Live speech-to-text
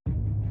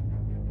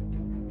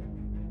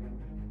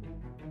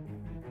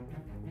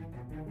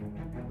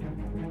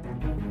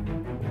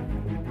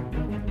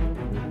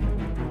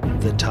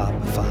the top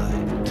 5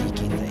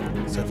 geeky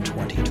things of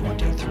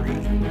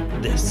 2023.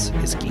 This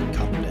is Geek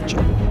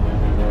Confidential.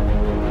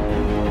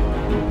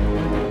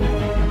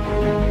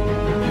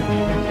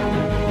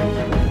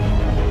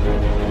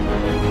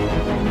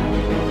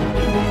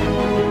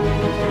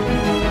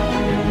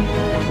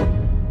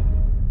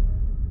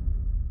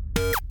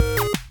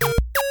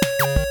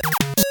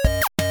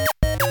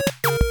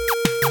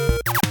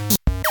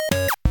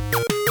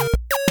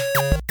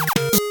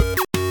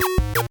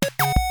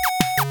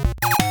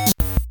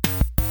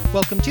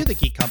 Welcome to the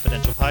Geek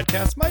Confidential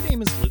podcast. My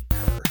name is Luke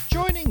Kerr.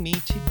 Joining me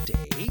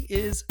today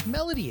is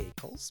Melody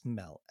Ackles.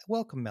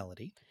 Welcome,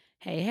 Melody.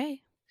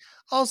 Hey.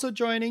 Also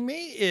joining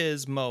me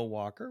is Mo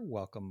Walker.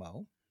 Welcome,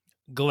 Mo.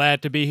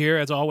 Glad to be here,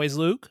 as always,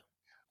 Luke.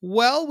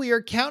 Well, we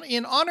are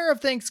in honor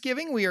of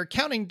Thanksgiving, we are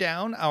counting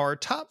down our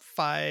top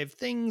 5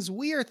 things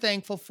we are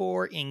thankful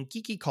for in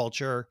geeky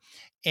culture.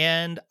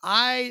 And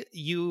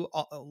you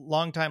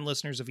longtime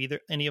listeners of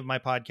any of my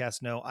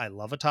podcasts know I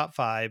love a top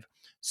 5.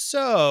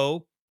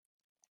 So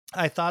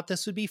I thought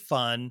this would be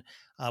fun.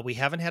 We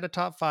haven't had a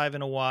top 5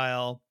 in a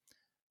while.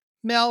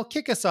 Mel,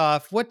 kick us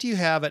off. What do you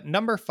have at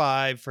number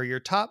 5 for your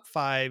top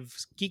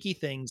 5 geeky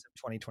things of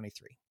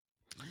 2023?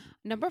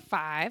 Number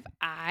 5,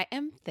 I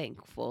am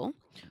thankful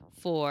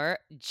for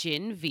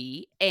Gen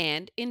V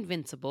and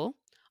Invincible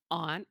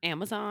on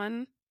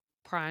Amazon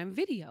Prime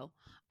Video.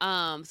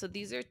 So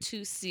these are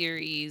 2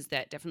 series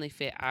that definitely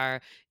fit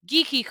our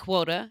geeky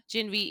quota.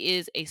 Gen V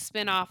is a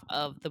spinoff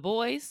of The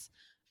Boys,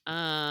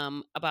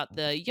 about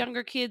the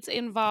younger kids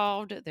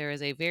involved. There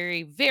is a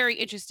very, very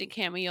interesting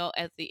cameo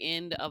at the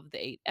end of the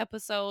 8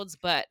 episodes,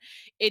 but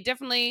it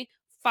definitely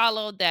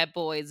followed that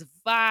Boys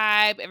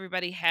vibe.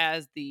 Everybody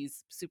has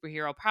these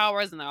superhero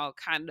powers and they're all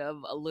kind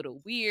of a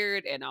little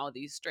weird and all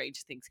these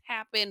strange things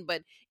happen,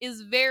 but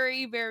is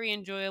very, very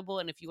enjoyable.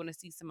 And if you want to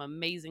see some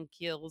amazing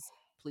kills,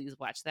 please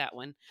watch that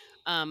one.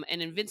 And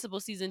Invincible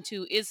season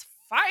 2 is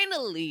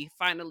finally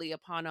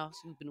upon us.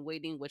 We've been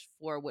waiting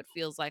for what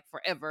feels like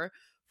forever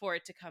for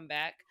it to come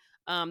back.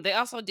 They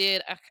also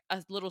did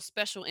a little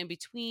special in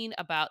between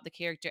about the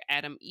character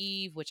Adam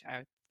Eve, which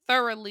I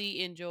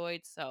thoroughly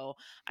enjoyed. So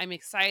I'm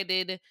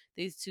excited.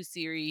 These 2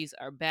 series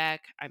are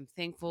back. I'm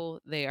thankful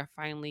they are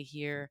finally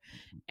here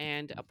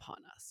and upon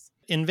us.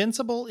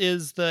 Invincible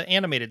is the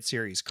animated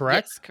series,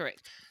 correct? Yes,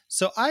 correct.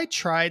 So I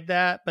tried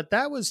that, but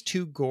that was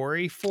too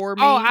gory for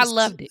me. Oh, I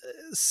loved it.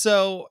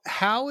 So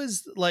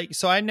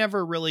so I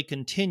never really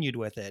continued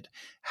with it.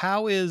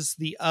 How is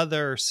the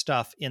other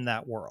stuff in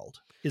that world?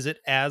 Is it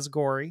as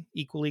gory,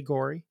 equally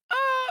gory?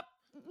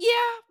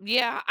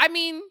 Yeah. I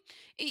mean,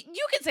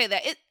 you can say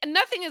that.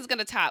 Nothing is going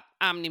to top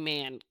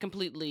Omni-Man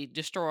completely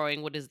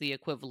destroying what is the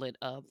equivalent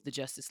of the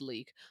Justice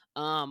League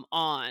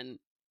on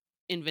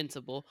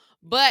Invincible.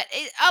 But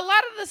a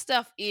lot of the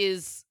stuff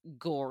is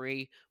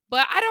gory,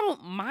 but I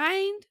don't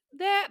mind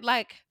that.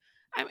 Like,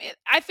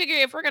 I figure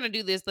if we're going to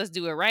do this, let's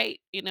do it right.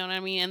 You know what I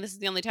mean? And this is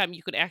the only time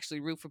you could actually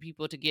root for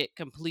people to get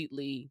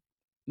completely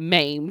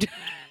maimed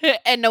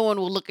and no one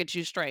will look at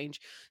you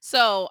strange.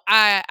 So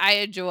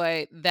I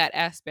enjoy that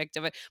aspect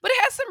of it, but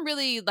it has some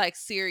really like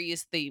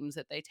serious themes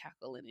that they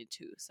tackle in it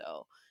too.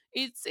 So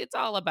it's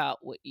all about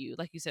what you,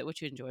 like you said,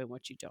 what you enjoy and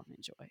what you don't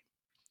enjoy.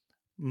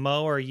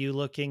 Mo, are you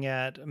looking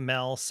at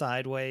Mel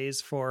sideways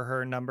for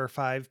her number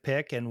 5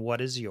 pick? And what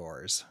is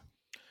yours?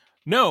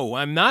 No,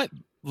 I'm not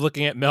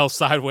looking at Mel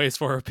sideways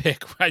for her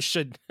pick. I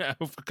should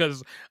have,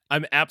 because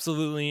I'm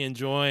absolutely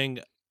enjoying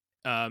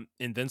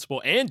Invincible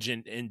and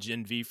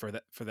Gen V for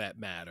that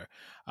matter.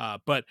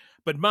 But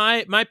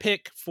my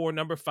pick for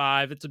number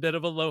 5, it's a bit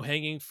of a low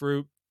hanging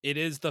fruit. It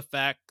is the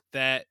fact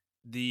that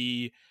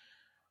the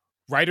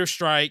writer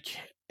strike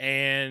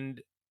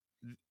and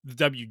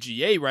the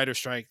WGA writer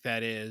strike,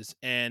 that is,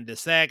 and the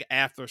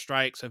SAG-AFTRA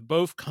strikes have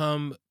both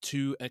come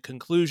to a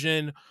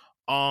conclusion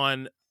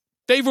on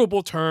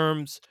favorable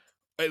terms,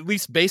 at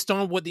least based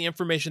on what the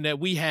information that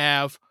we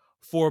have,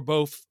 for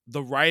both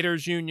the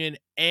writers union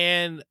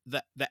and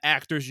the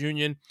actors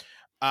union.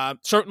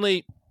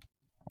 Certainly,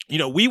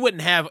 we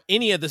wouldn't have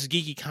any of this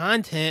geeky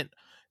content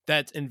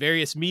that's in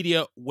various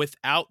media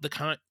without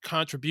the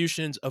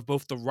contributions of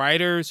both the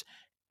writers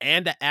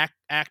and the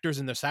actors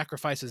and the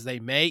sacrifices they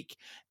make.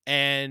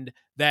 And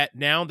that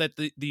now that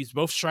these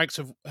both strikes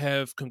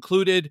have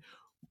concluded,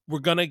 we're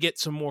going to get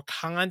some more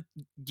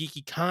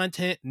geeky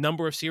content,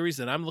 number of series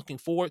that I'm looking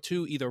forward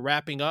to, either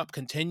wrapping up,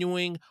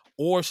 continuing,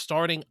 or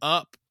starting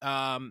up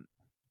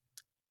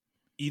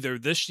either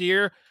this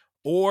year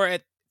or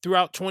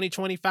throughout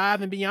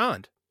 2025 and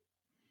beyond.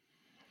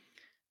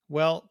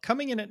 Well,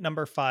 coming in at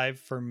number 5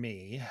 for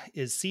me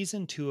is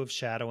season 2 of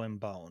Shadow and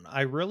Bone.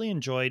 I really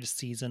enjoyed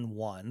season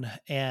 1,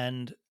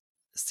 and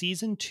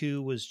season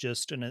 2 was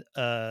just an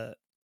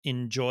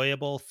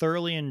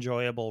thoroughly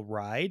enjoyable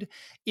ride.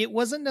 It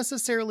wasn't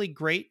necessarily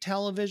great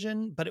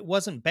television, but it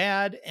wasn't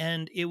bad.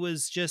 And it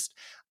was just,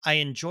 I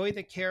enjoy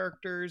the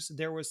characters.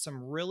 There was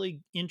some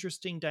really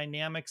interesting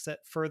dynamics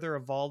that further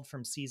evolved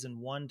from season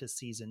 1 to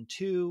season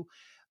 2.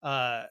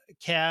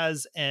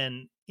 Kaz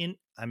and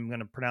I'm going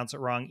to pronounce it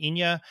wrong,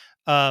 Inya,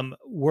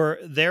 were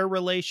their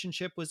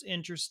relationship was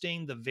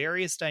interesting. The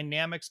various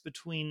dynamics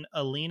between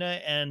Alina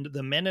and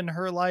the men in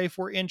her life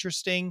were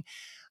interesting.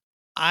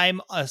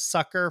 I'm a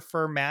sucker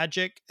for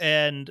magic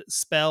and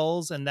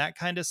spells and that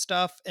kind of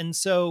stuff. And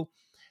so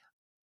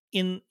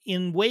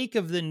in wake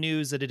of the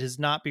news that it has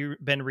not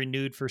been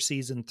renewed for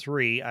season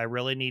 3, I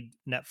really need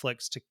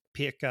Netflix to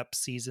pick up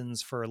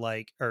seasons for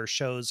like, or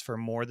shows for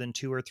more than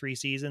 2 or 3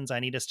 seasons. I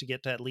need us to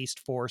get to at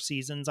least 4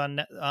 seasons on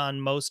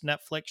most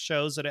Netflix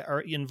shows that are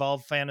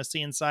involve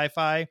fantasy and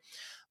sci-fi.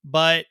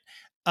 But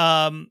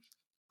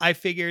I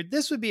figured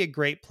this would be a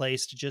great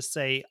place to just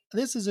say,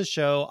 this is a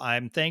show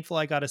I'm thankful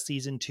I got a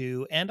season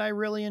 2 and I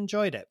really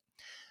enjoyed it.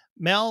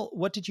 Mel,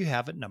 what did you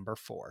have at number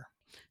 4?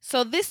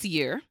 So this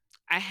year,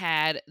 I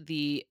had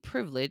the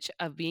privilege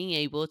of being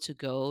able to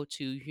go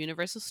to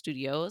Universal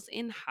Studios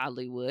in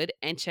Hollywood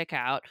and check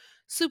out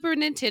Super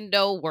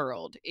Nintendo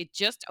World. It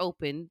just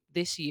opened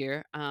this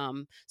year.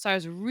 So I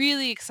was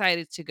really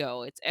excited to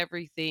go. It's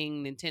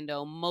everything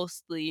Nintendo,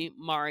 mostly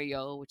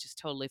Mario, which is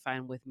totally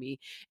fine with me.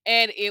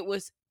 And it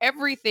was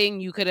everything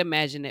you could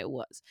imagine it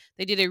was.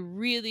 They did a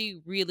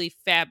really, really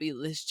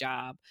fabulous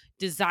job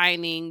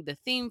designing the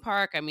theme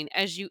park. I mean,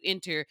 as you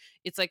enter,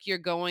 it's like you're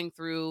going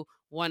through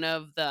one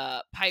of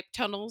the pipe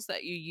tunnels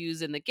that you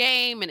use in the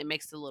game, and it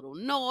makes a little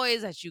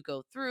noise as you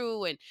go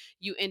through, and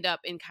you end up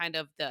in kind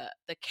of the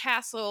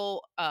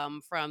castle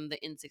from the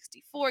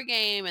N64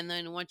 game. And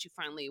then once you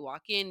finally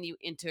walk in, you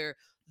enter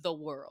the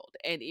world,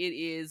 and it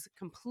is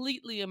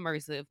completely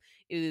immersive.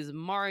 It is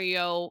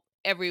Mario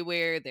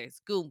everywhere. There's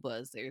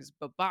Goombas, there's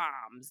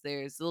bombs,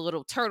 there's the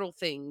little turtle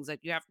things that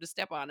you have to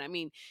step on. I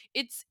mean,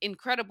 it's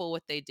incredible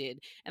what they did.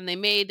 And they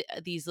made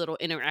these little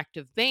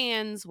interactive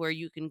bands where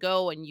you can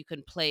go and you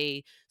can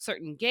play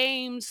certain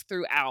games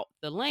throughout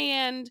the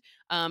land.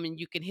 And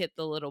you can hit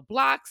the little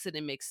blocks and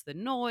it makes the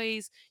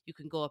noise. You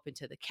can go up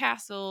into the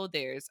castle.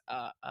 There's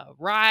a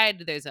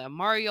ride, there's a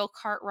Mario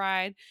Kart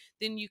ride.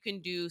 Then you can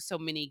do so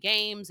many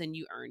games and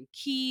you earn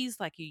keys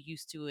like you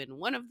used to in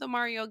one of the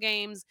Mario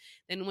games.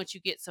 Then once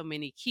you get so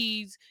many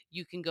keys,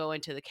 you can go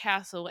into the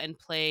castle and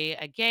play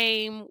a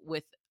game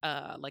with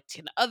like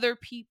 10 other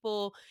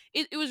people.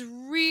 It was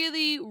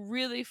really,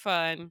 really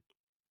fun.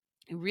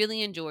 I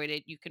really enjoyed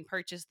it. You can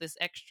purchase this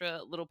extra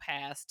little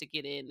pass to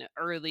get in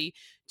early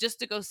just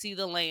to go see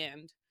the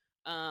land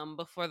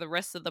before the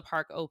rest of the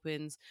park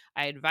opens.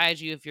 I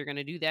advise you, if you're going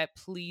to do that,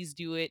 please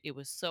do it. It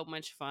was so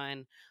much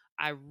fun.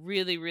 I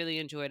really, really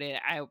enjoyed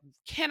it. I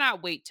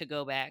cannot wait to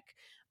go back.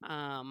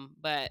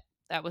 But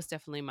that was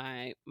definitely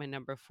my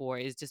number 4,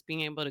 is just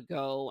being able to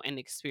go and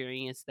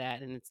experience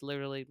that. And it's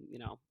literally,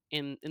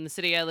 in the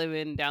city I live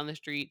in, down the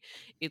street.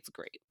 It's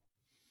great.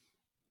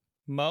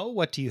 Mo,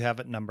 what do you have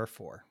at number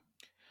 4?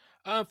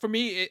 For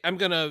me, I'm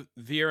gonna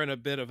veer in a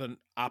bit of an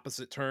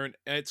opposite turn.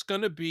 It's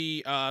gonna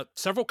be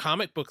several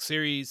comic book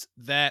series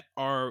that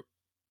are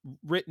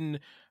written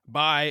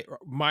by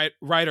my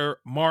writer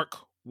Mark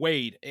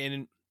Wade,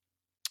 and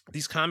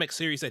these comic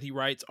series that he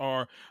writes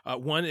are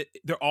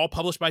they're all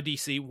published by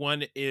DC.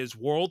 One is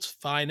World's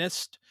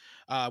Finest,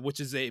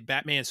 which is a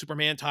Batman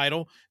Superman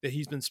title that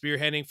he's been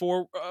spearheading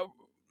for.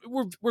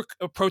 We're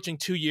approaching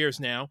 2 years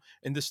now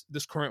in this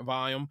current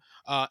volume.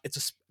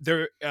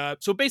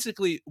 So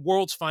basically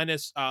World's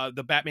Finest,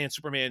 the Batman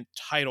Superman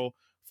title,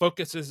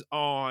 focuses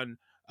on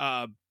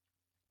uh,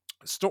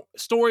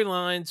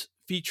 storylines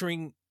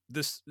featuring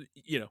this,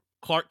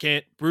 Clark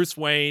Kent, Bruce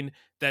Wayne,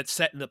 that's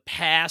set in the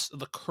past of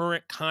the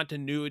current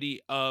continuity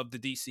of the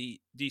DC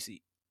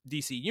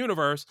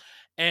universe.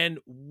 And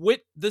what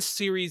this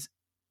series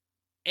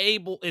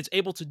able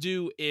to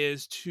do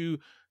is to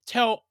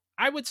tell,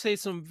 I would say,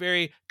 some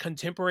very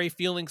contemporary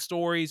feeling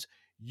stories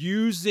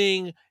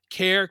using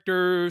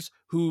characters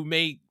who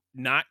may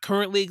not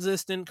currently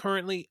exist in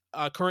current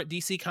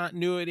DC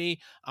continuity.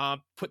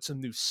 Put some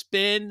new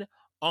spin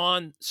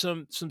on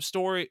some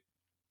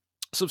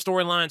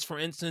storylines. For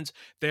instance,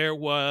 there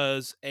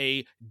was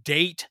a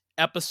date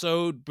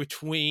episode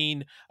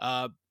between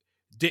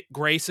Dick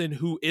Grayson,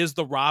 who is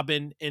the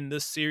Robin in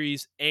this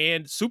series,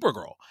 and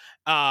Supergirl,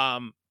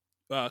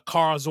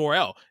 Kara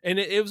Zor-El, and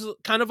it was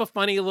kind of a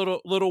funny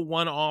little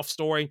one-off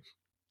story.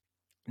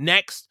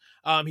 Next,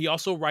 he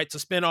also writes a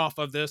spinoff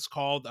of this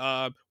called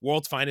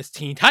World's Finest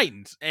Teen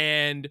Titans,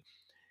 and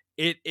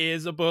it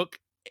is a book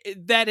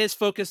that is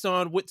focused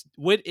on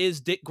what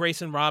is Dick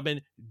Grayson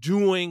Robin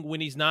doing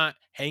when he's not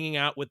hanging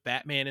out with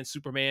Batman and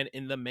Superman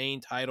in the main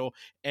title.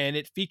 And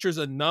it features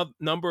a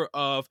number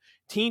of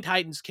Teen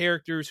Titans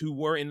characters who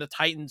were in the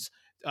Titans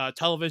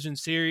television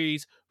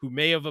series, who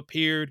may have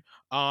appeared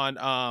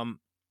on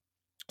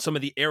some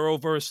of the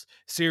Arrowverse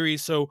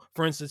series. So,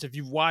 for instance, if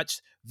you've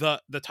watched the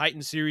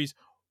Titan series,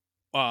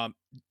 um,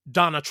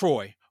 Donna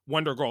Troy,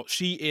 Wonder Girl,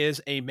 she is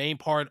a main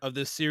part of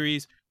this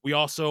series. We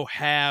also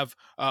have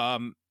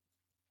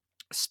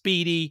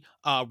Speedy,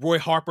 Roy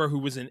Harper, who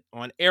was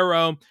on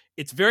Arrow.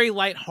 It's very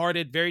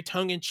lighthearted, very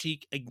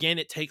tongue-in-cheek. Again,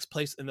 it takes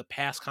place in the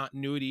past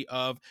continuity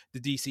of the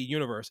DC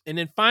universe. And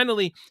then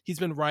finally, he's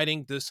been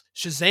writing this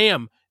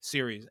Shazam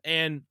series.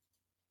 And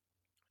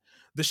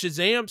The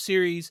Shazam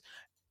series,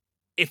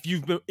 if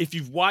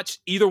you've watched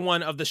either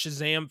one of the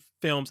Shazam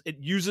films, it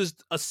uses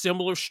a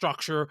similar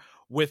structure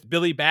with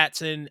Billy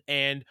Batson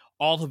and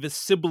all of his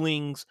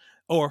siblings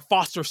or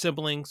foster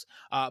siblings.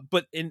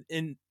 But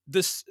in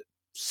this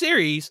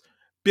series,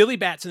 Billy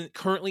Batson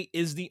currently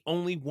is the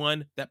only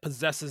one that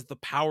possesses the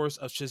powers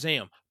of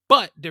Shazam.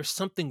 But there's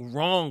something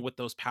wrong with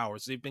those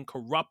powers. They've been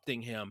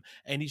corrupting him,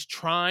 and he's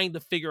trying to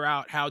figure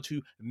out how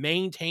to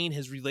maintain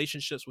his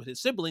relationships with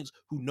his siblings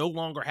who no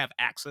longer have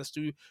access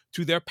to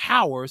their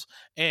powers.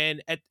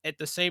 And at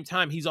the same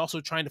time, he's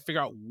also trying to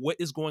figure out what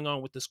is going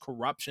on with this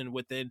corruption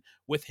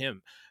with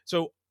him.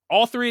 So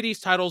all three of these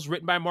titles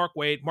written by Mark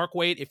Waid. Mark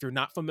Waid, if you're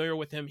not familiar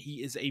with him,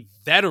 he is a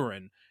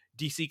veteran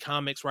DC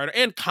Comics writer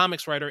and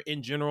comics writer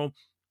in general.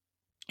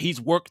 He's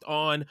worked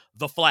on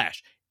The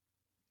Flash.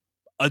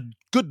 A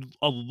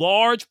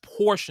large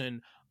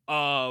portion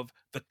of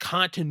the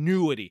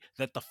continuity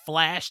that the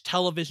Flash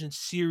television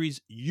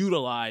series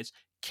utilized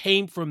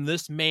came from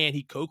this man.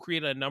 He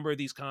co-created a number of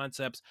these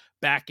concepts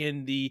back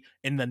in the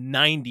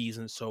 90s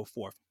and so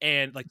forth.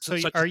 And like, So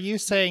such are you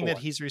saying that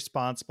Thor. he's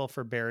responsible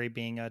for Barry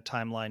being a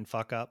timeline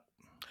fuck up?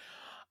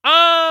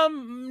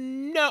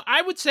 No,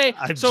 I would say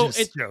I'm so.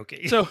 just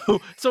joking.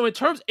 So in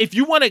terms, if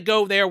you want to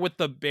go there with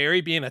the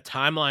Barry being a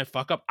timeline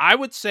fuck up, I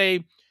would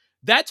say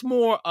that's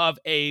more of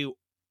a,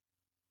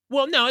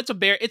 well, no, it's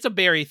a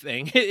Barry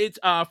thing. It's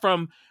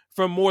from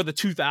more the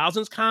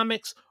 2000s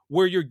comics,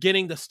 where you're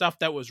getting the stuff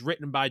that was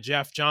written by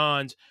Jeff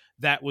Johns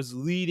that was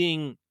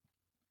leading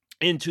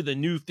into the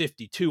New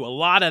 52. A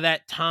lot of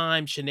that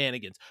time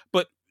shenanigans,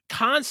 but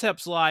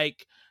concepts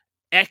like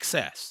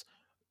excess,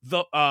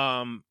 the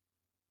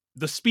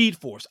Speed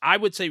Force, I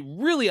would say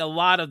really a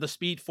lot of the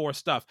Speed Force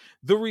stuff,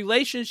 the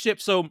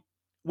relationship. So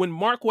when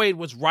Mark Waid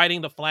was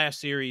writing the Flash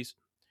series,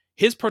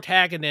 his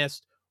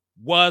protagonist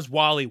was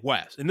Wally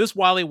West, and this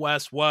Wally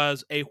West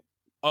was a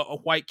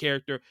white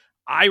character.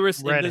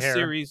 Iris in Red this hair.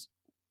 series,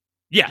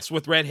 yes,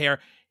 with red hair.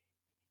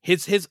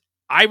 His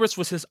Iris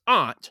was his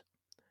aunt,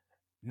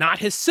 not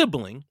his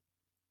sibling,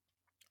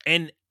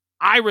 and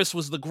Iris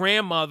was the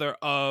grandmother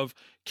of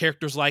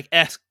characters like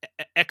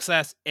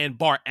XS and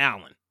Bart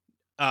Allen,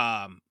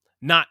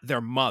 not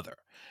their mother.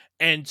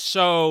 And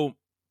so,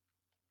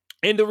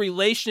 in the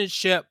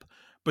relationship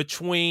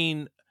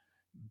between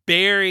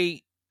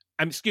Barry,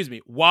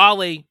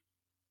 Wally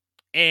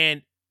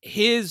and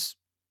his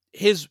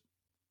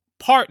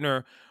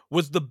partner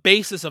was the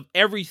basis of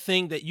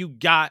everything that you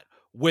got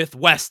with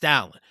West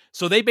Allen.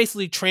 So they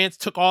basically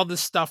took all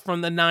this stuff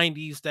from the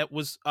 90s that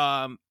was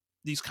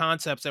these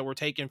concepts that were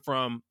taken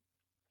from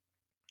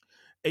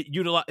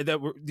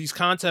these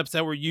concepts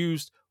that were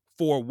used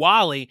for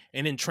Wally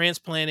and then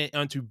transplanted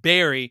onto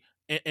Barry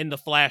in the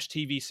Flash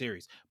TV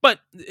series. But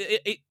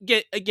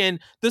again,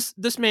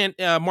 this man,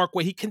 Mark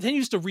Waid, he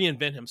continues to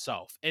reinvent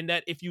himself. And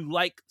that if you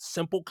like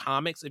simple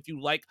comics, if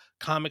you like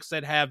comics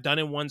that have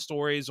done-in-one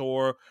stories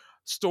or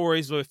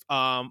stories with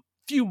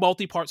few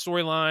multi-part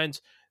storylines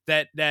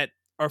that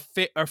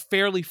are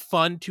fairly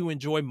fun to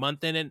enjoy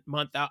month in and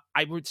month out,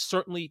 I would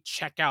certainly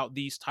check out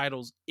these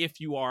titles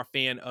if you are a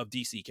fan of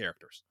DC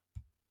characters.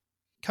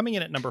 Coming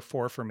in at number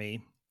 4 for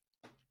me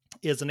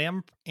is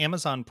an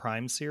Amazon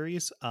Prime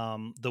series,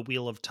 The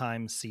Wheel of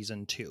Time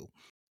Season 2.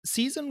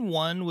 Season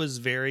 1 was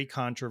very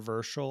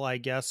controversial, I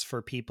guess,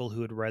 for people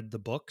who had read the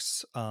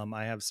books.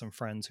 I have some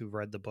friends who've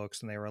read the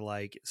books, and they were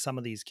like, some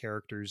of these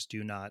characters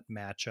do not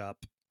match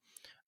up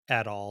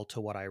at all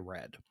to what I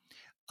read.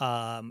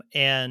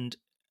 And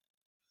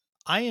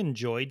I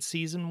enjoyed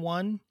Season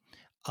 1,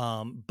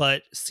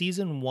 but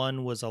Season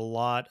 1 was a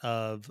lot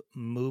of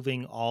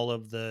moving all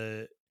of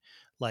the,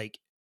 like,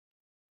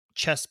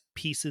 chess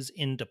pieces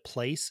into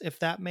place, if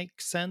that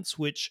makes sense,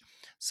 which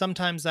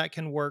sometimes that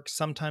can work,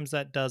 sometimes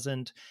that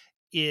doesn't.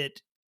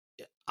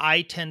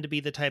 I tend to be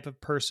the type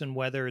of person,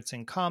 whether it's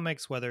in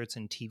comics, whether it's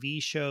in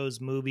TV shows,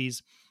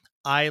 movies,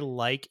 I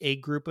like a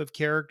group of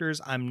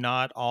characters. I'm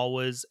not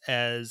always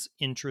as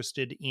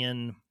interested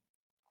in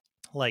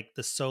like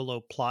the solo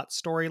plot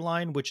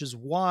storyline, which is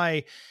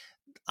why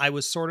I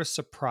was sort of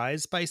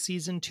surprised by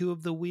season 2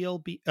 of the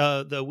Wheel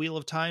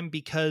of Time,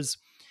 because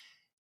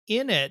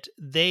in it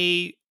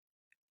they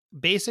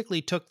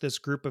basically took this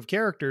group of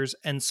characters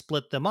and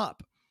split them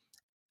up.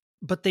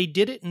 But they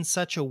did it in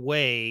such a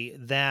way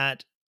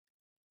that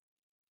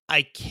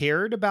I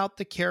cared about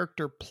the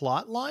character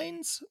plot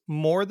lines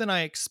more than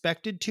I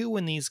expected to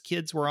when these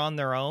kids were on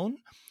their own.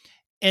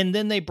 And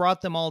then they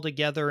brought them all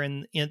together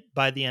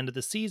by the end of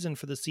the season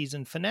for the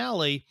season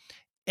finale.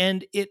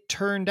 And it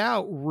turned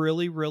out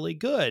really, really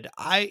good.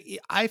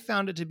 I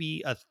found it to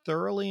be a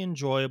thoroughly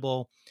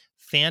enjoyable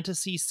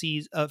fantasy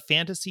series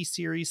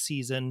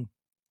season.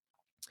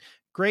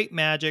 Great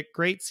magic,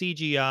 great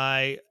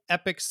CGI,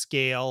 epic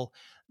scale.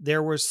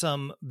 There were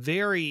some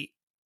very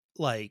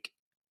like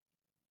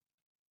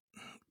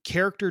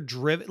character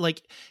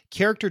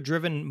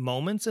driven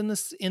moments in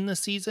the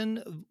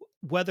season,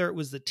 whether it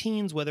was the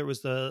teens, whether it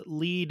was the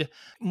lead.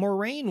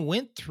 Moraine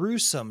went through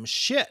some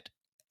shit,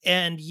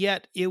 and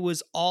yet it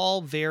was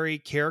all very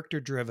character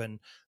driven.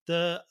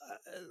 The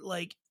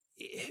like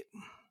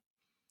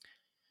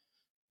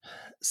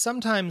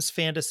Sometimes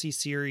fantasy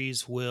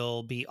series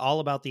will be all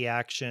about the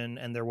action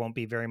and there won't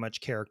be very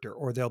much character,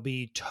 or there'll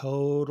be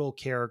total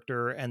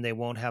character and they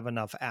won't have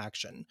enough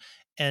action.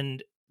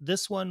 And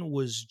this one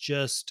was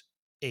just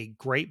a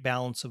great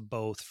balance of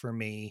both for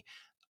me.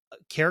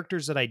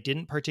 Characters that I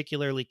didn't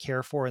particularly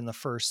care for in the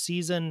first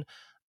season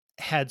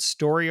had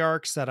story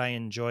arcs that I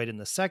enjoyed in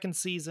the second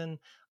season.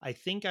 I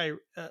think I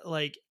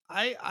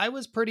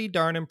was pretty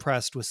darn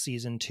impressed with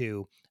season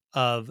 2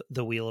 of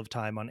The Wheel of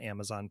Time on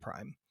Amazon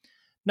Prime.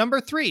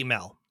 Number 3,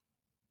 Mel.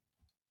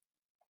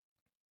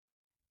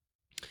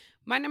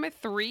 My number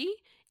 3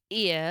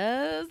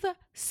 is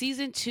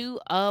season 2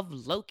 of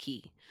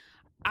Loki.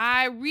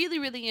 I really,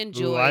 really Ooh, I'm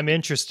enjoyed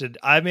interested.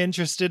 I'm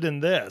interested in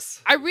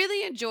this. I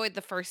really enjoyed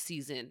the first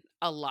season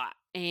a lot.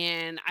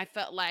 And I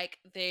felt like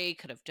they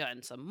could have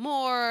done some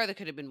more. There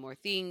could have been more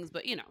things,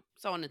 but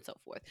so on and so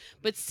forth.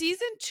 But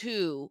season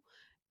 2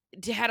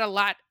 had a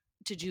lot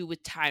to do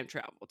with time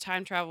travel.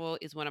 Time travel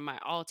is one of my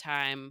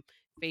all-time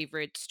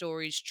favorite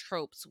stories,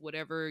 tropes,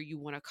 whatever you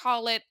want to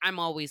call it. I'm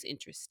always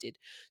interested.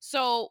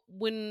 So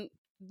when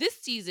this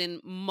season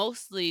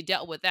mostly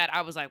dealt with that,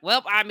 I was like,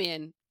 "Well, I'm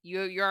in.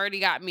 You already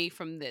got me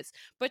from this."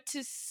 But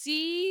to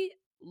see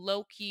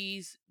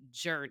Loki's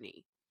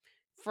journey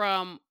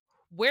from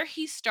where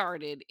he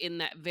started in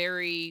that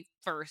very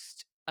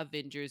first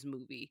Avengers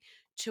movie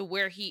to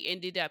where he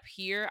ended up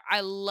here.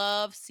 I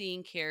love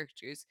seeing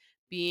characters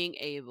being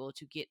able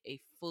to get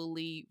a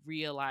fully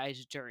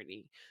realized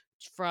journey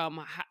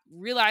from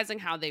realizing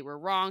how they were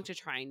wrong to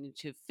trying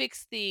to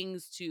fix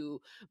things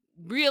to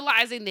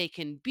realizing they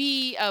can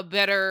be a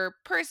better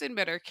person,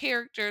 better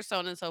character, so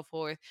on and so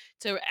forth,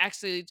 to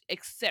actually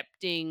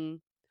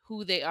accepting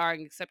who they are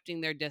and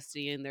accepting their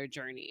destiny and their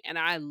journey. And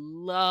I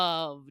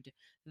loved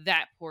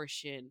that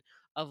portion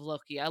of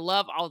Loki. I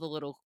love all the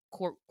little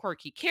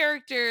quirky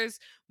characters,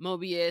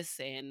 Mobius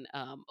and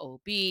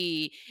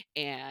OB,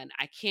 and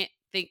I can't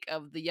think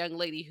of the young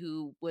lady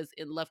who was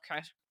in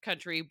Lovecraft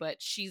Country,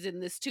 but she's in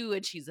this too,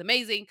 and she's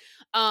amazing.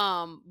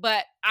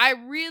 But I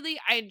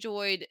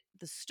enjoyed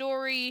the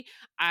story.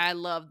 I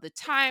love the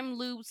time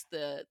loops,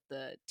 the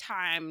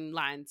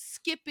timeline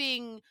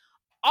skipping,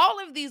 all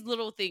of these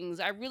little things.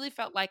 I really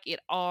felt like it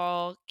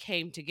all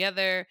came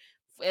together,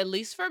 at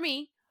least for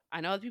me. I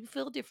know other people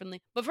feel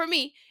differently, but for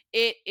me,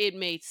 it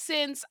made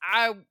sense.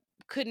 I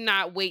could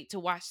not wait to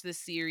watch this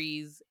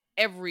series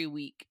every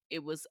week.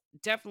 It was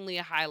definitely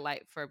a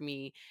highlight for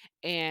me,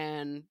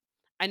 and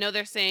I know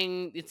they're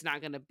saying it's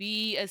not going to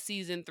be a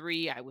season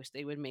 3. I wish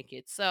they would make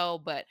it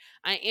so, but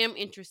I am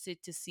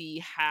interested to see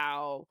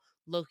how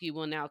Loki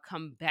will now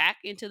come back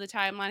into the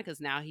timeline,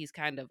 because now he's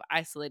kind of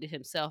isolated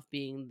himself,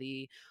 being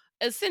the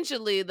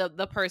essentially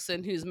the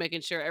person who's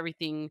making sure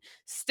everything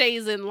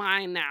stays in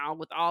line now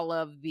with all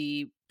of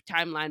the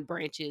timeline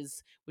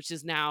branches, which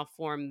has now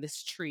formed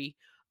this tree.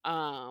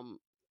 Um,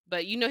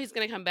 but he's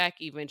gonna come back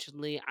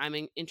eventually. I'm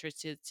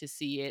interested to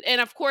see it,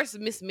 and of course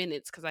Miss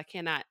Minutes, because I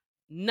cannot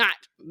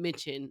not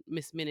mention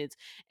Miss Minutes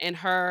and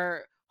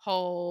her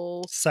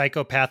whole.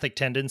 Psychopathic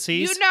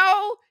tendencies.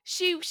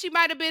 She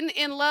might have been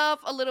in love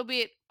a little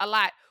bit, a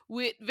lot,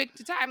 with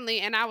Victor Timely,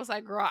 and I was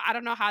like, girl, I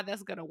don't know how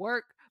that's gonna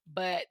work,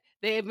 but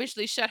they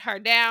eventually shut her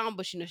down.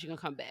 But she's gonna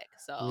come back.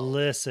 So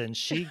Listen,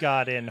 she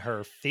got in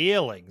her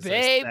feelings.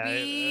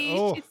 baby,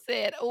 Oh, she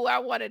said, "Oh, I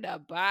wanted a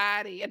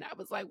body," and I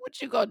was like,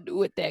 "What you gonna do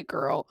with that,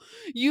 girl?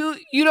 You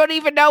don't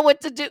even know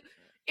what to do."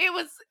 It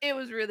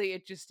was really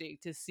interesting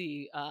to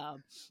see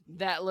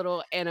that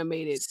little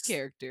animated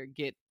character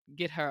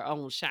get her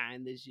own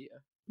shine this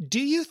year. do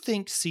you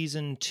think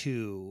season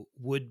 2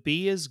 would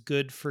be as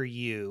good for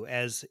you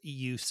as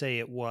you say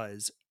it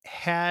was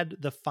had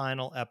the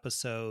final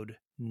episode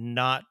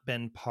not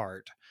been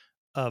part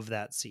of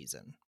that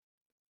season?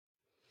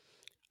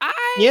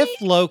 I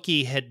If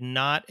Loki had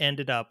not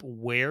ended up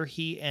where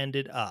he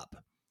ended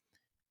up,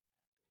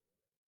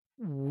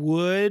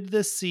 would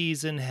the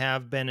season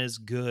have been as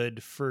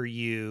good for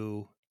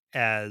you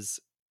as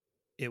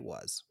it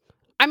was?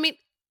 I mean,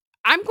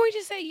 I'm going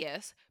to say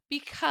yes,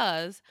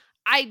 because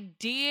I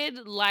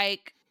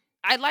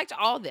liked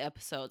all the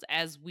episodes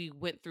as we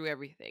went through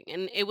everything.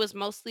 And it was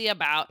mostly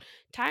about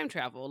time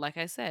travel, like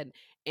I said.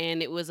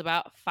 And it was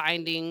about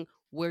finding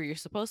where you're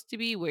supposed to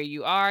be, where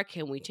you are.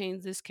 Can we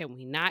change this? Can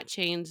we not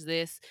change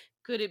this?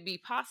 Could it be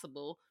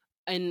possible?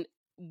 And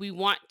we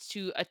want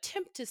to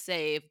attempt to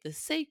save the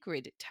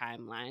sacred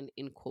timeline,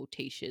 in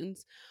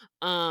quotations.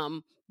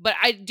 But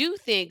I do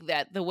think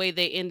that the way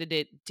they ended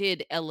it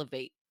did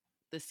elevate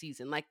the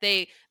season. Like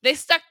they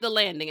stuck the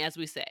landing, as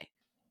we say.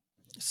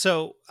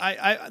 So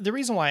I the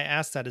reason why I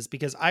asked that is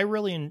because I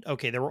really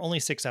okay, there were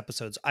only 6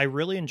 episodes. I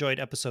really enjoyed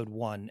episode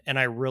 1 and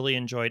I really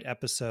enjoyed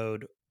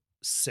episode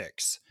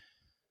 6.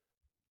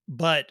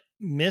 But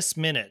Miss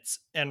Minutes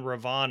and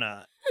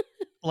Ravana,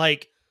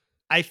 like,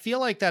 I feel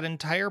like that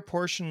entire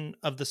portion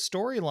of the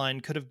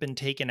storyline could have been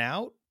taken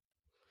out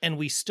and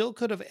we still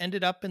could have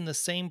ended up in the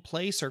same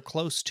place or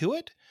close to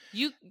it.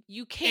 You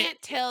Eh,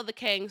 can't tell the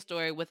Kang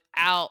story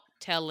without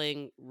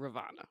telling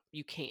Ravana.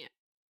 You can't.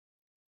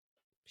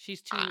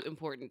 She's too I,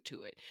 important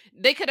to it.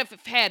 They could have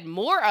had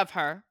more of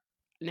her.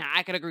 Now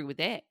I could agree with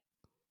that.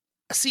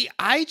 See,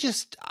 I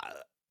just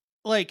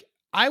like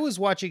I was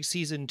watching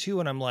season 2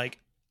 and I'm like,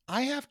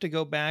 I have to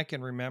go back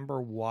and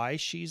remember why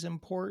she's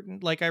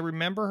important. Like I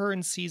remember her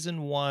in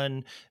season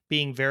 1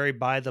 being very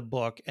by the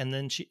book, and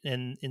then she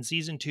in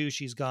season 2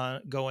 she's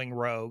gone going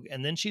rogue,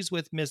 and then she's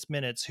with Miss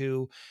Minutes,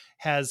 who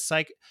has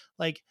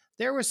like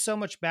there was so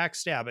much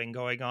backstabbing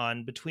going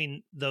on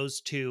between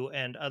those two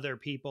and other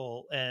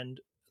people, and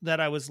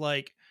that I was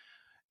like,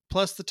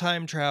 plus the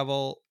time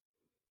travel,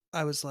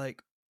 I was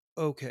like,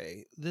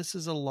 okay, this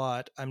is a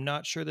lot. I'm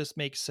not sure this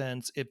makes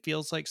sense. It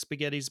feels like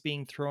spaghetti's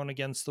being thrown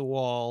against the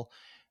wall.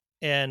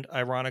 And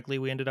ironically,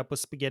 we ended up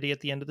with spaghetti at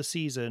the end of the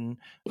season.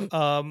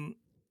 Um,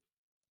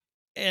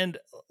 and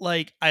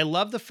like, I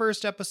love the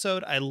first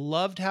episode. I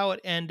loved how it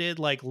ended.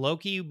 Like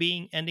Loki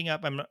being ending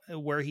up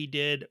where he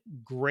did.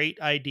 Great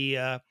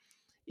idea.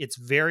 It's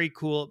very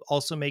cool. It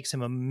also makes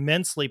him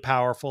immensely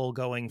powerful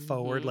going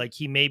forward. Mhm. Like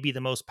he may be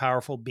the most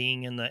powerful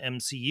being in the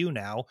MCU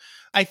now.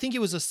 I think it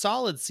was a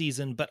solid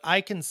season, but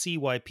I can see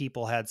why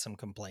people had some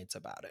complaints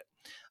about it.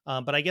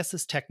 But I guess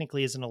this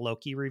technically isn't a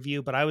Loki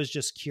review, but I was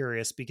just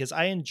curious because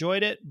I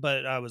enjoyed it,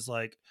 but I was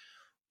like,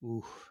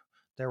 ooh,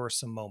 there were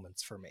some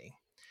moments for me.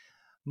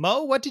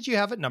 Mo, what did you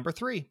have at number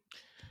 3?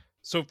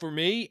 So for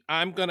me,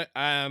 I'm gonna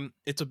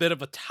it's a bit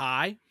of a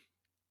tie.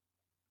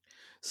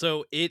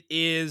 So it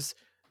is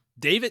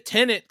David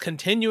Tennant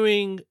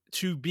continuing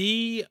to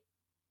be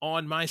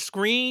on my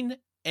screen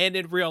and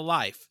in real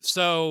life.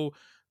 So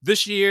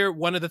this year,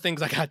 one of the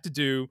things I got to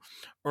do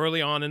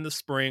early on in the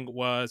spring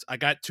was I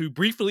got to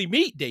briefly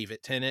meet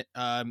David Tennant.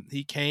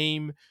 He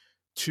came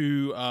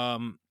to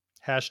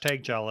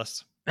Hashtag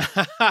jealous.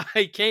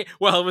 I came.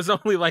 Well, it was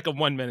only like a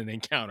 1 minute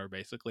encounter,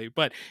 basically.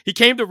 But he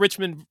came to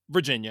Richmond,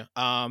 Virginia,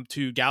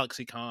 to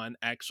GalaxyCon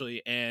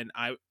actually, and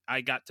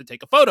I got to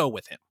take a photo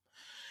with him.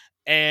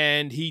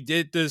 And he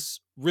did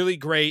this really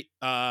great.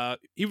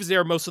 He was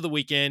there most of the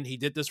weekend. He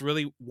did this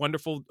really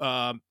wonderful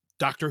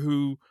Doctor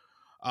Who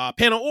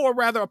panel, or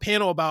rather, a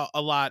panel about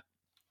a lot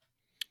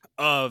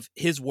of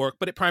his work,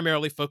 but it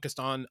primarily focused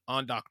on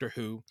Doctor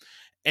Who.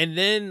 And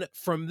then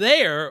from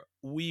there,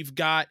 we've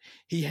got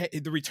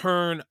the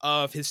return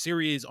of his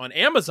series on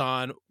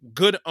Amazon,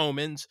 Good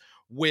Omens,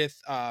 with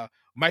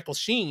Michael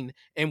Sheen,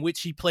 in which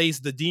he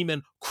plays the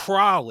demon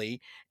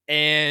Crowley,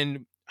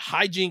 and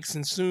hijinks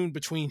ensued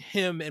between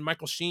him and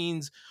Michael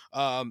Sheen's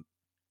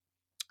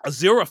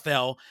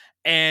Aziraphale,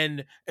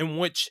 and in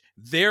which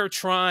they're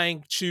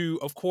trying to,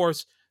 of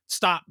course,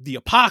 stop the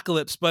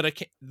apocalypse.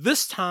 But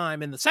this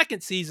time in the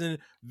second season,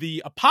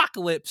 the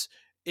apocalypse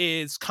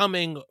is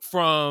coming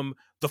from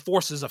the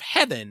forces of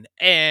heaven,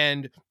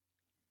 and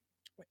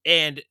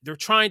they're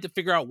trying to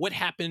figure out what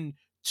happened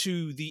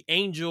to the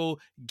angel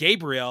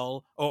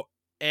Gabriel,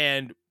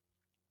 and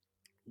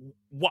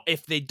what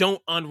if they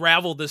don't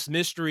unravel this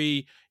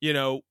mystery,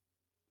 the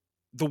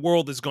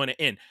world is going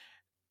to end.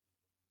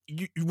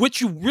 What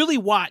you really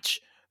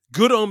watch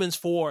Good Omens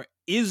for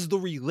is the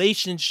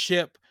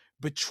relationship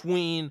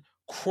between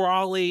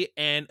Crawley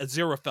and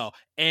Aziraphale.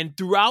 And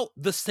throughout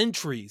the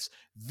centuries,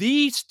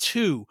 these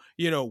two,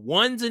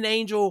 one's an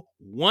angel,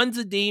 one's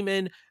a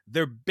demon.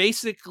 They're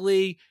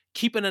basically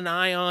keeping an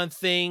eye on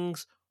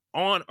things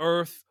on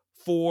Earth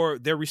for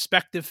their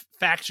respective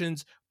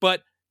factions.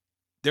 But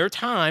there are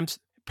times,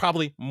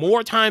 probably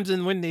more times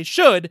than when they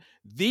should,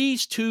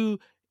 these two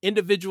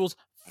individuals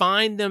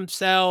find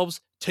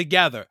themselves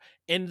together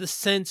in the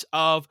sense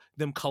of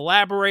them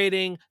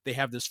collaborating. They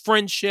have this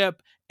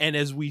friendship. And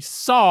as we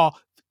saw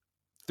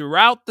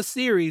throughout the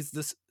series,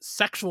 this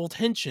sexual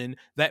tension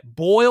that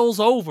boils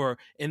over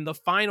in the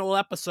final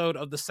episode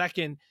of the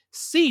second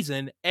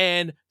season,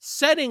 and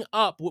setting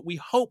up what we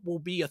hope will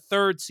be a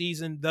third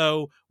season,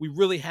 though we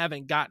really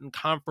haven't gotten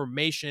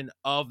confirmation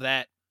of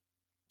that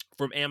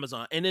from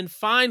Amazon. And then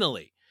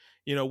finally,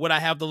 what I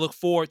have to look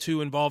forward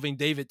to involving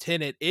David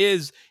Tennant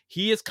is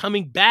he is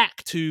coming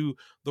back to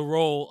the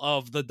role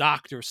of the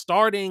Doctor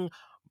starting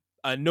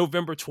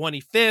November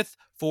 25th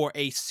for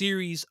a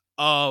series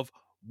of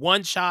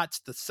one shots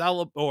to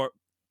celebrate, or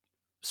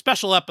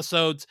special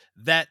episodes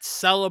that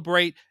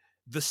celebrate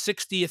the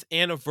 60th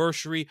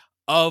anniversary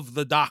of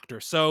the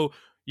Doctor. So,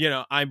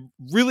 I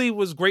really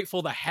was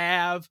grateful to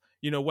have,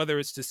 whether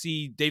it's to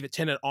see David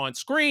Tennant on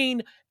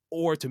screen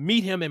or to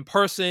meet him in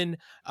person,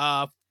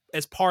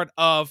 as part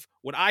of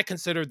what I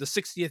consider the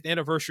 60th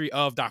anniversary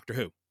of Doctor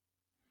Who.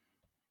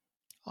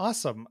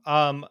 Awesome.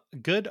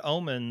 Good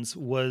Omens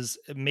was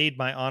made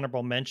my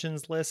honorable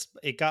mentions list.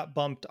 It got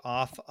bumped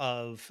off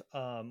of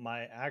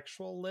my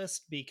actual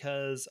list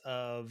because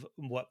of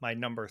what my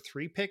number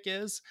 3 pick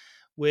is,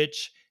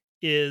 which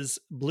is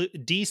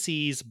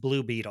DC's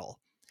Blue Beetle.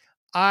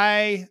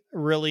 I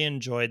really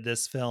enjoyed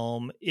this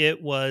film.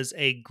 It was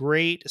a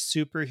great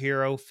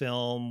superhero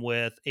film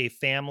with a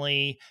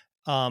family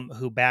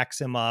who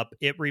backs him up.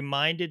 It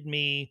reminded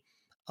me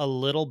a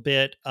little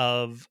bit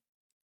of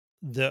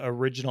the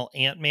original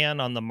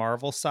Ant-Man on the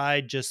Marvel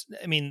side. Just,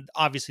 I mean,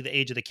 obviously the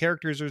age of the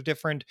characters are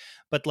different,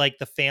 but like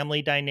the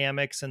family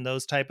dynamics and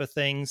those type of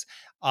things.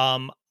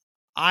 Um,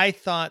 I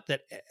thought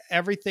that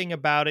everything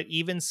about it,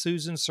 even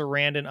Susan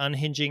Sarandon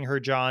unhinging her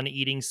jaw and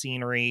eating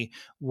scenery,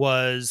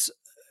 was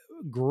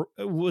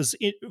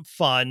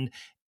fun.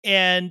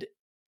 And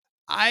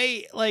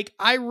I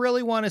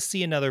really want to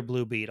see another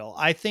Blue Beetle.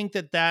 I think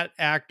that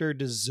actor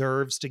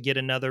deserves to get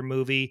another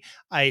movie.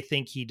 I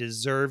think he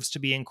deserves to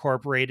be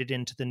incorporated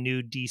into the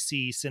new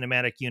DC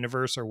cinematic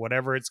universe, or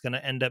whatever it's going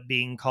to end up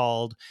being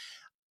called.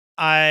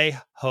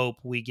 I hope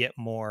we get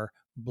more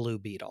Blue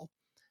Beetle.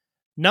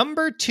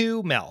 Number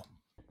 2, Mel.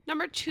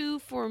 Number 2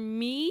 for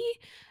me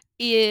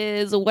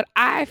is what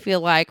I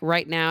feel like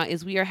right now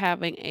is we are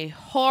having a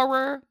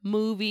horror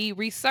movie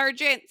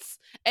resurgence,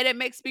 and it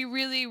makes me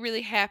really,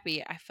 really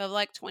happy. I feel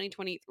like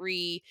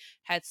 2023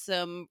 had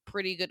some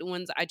pretty good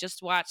ones. I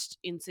just watched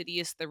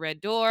Insidious: The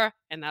Red Door,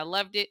 and I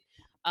loved it.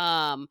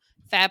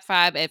 Fab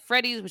Five at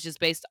Freddy's, which is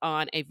based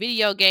on a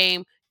video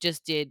game,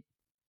 just did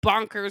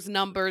bonkers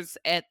numbers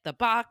at the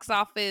box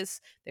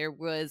office. There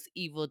was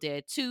Evil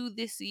Dead 2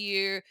 this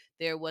year.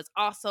 There was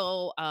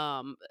also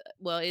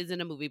well, it isn't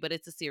a movie, but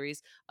it's a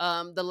series.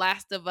 The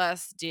Last of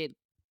Us did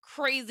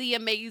crazy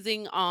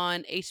amazing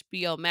on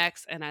HBO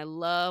Max, and I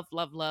love,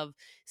 love, love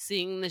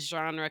seeing the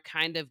genre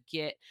kind of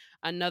get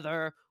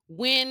another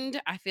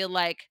wind. I feel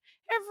like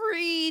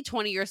every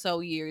 20 or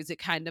so years it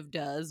kind of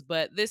does,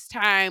 but this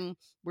time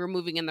we're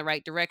moving in the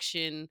right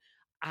direction.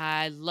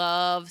 I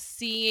love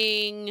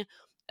seeing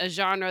a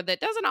genre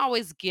that doesn't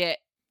always get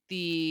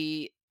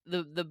the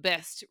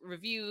best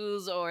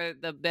reviews or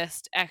the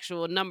best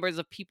actual numbers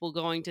of people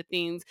going to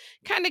things,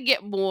 kind of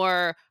get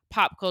more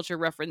pop culture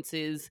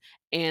references,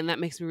 and that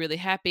makes me really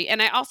happy.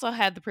 And I also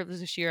had the privilege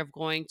this year of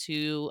going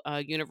to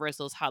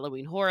Universal's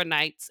Halloween Horror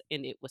Nights,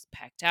 and it was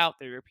packed out.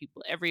 There were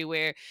people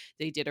everywhere.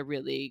 They did a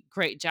really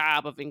great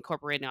job of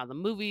incorporating all the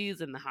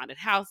movies and the haunted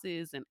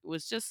houses, and it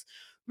was just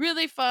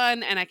really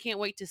fun, and I can't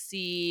wait to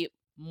see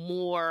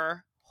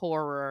more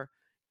horror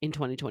in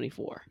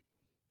 2024.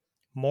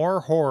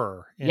 More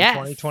horror in Yes.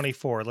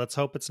 2024. Let's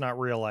hope it's not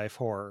real life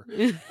horror.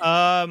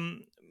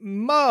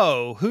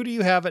 Mo, who do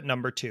you have at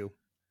number 2?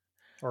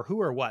 Or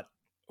who or what?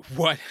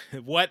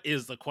 What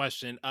is the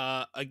question?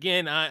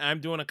 Again,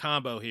 I'm doing a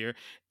combo here.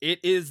 It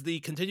is the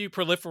continued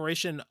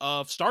proliferation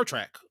of Star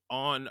Trek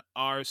on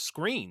our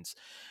screens.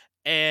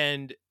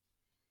 And,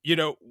 you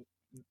know,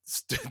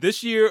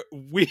 this year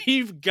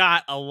we've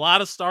got a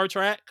lot of Star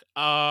Trek.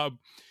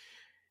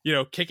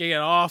 Kicking it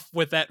off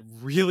with that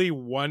really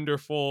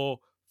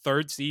wonderful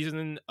third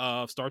season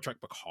of Star Trek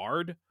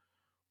Picard,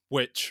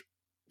 which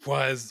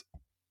was,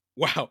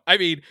 wow. I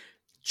mean,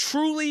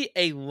 truly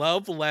a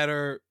love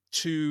letter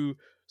to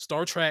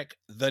Star Trek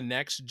The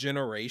Next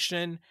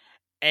Generation.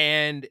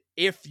 And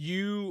if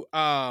you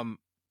I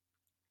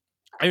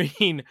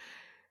mean,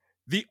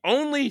 the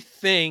only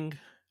thing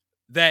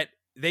that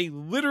they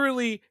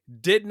literally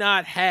did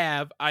not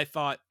have, I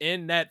thought,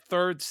 in that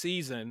third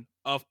season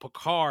of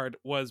Picard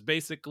was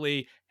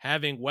basically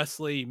having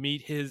Wesley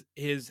meet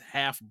his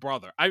half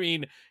brother. I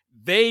mean,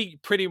 they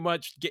pretty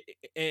much get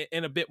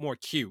in a bit more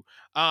Q.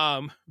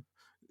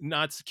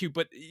 Not so cute,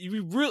 but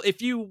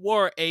if you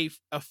were a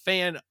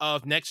fan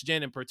of Next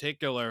Gen in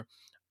particular,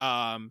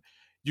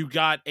 you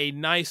got a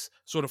nice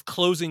sort of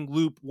closing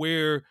loop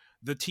where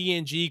the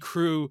TNG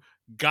crew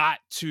got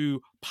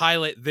to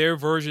pilot their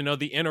version of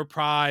the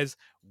Enterprise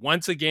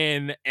once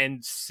again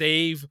and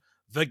save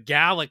the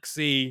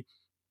galaxy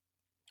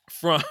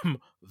from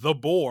the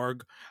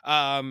Borg.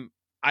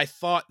 I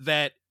thought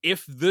that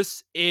if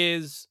this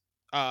is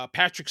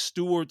Patrick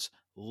Stewart's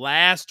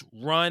last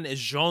run as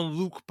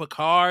Jean-Luc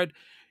Picard,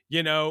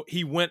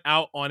 he went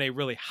out on a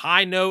really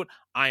high note.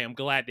 I am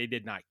glad they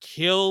did not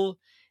kill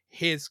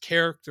his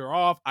character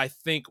off. I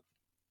think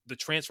the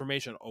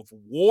transformation of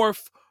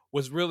Worf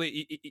was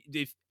really,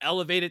 they've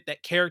elevated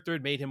that character,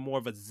 made him more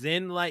of a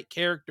Zen-like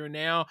character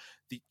now.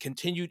 The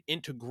continued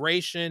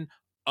integration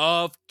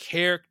of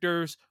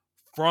characters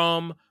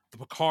from the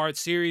Picard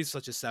series,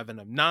 such as Seven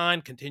of Nine,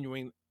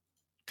 continuing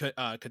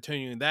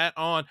that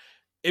on.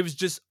 It was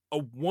just a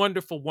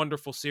wonderful,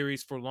 wonderful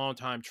series for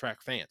longtime Trek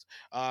fans.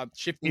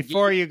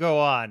 Before you go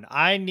on,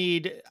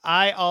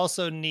 I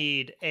also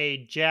need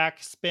a Jack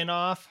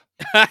spinoff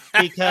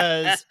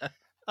because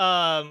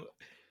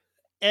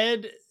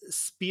Ed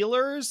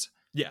Spielers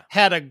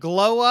had a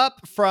glow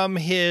up from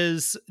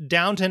his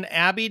Downton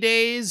Abbey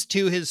days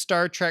to his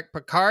Star Trek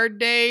Picard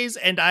days,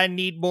 and I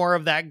need more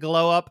of that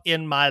glow up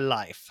in my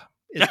life,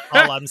 is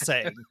all I'm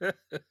saying.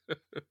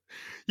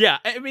 Yeah,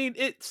 I mean,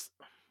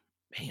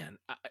 man,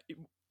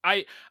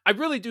 I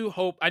really do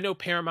hope. I know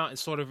Paramount is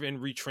sort of in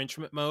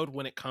retrenchment mode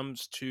when it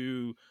comes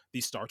to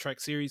the Star Trek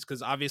series,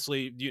 because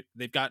obviously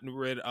they've gotten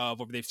rid of,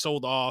 or they've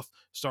sold off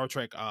Star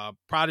Trek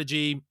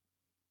Prodigy.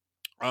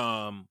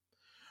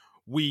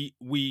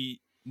 We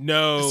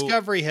know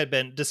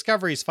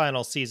Discovery's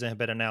final season had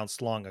been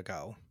announced long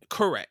ago.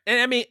 Correct.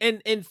 And I mean,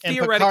 and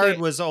theoretically, Picard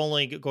was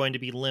only going to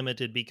be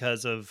limited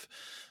because of,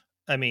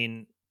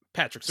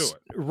 Patrick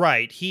Stewart.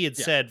 Right. He had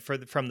said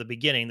from the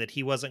beginning that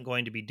he wasn't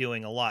going to be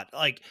doing a lot.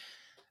 Like,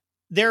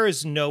 there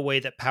is no way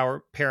that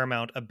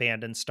Paramount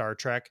abandoned Star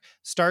Trek.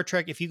 Star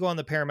Trek, if you go on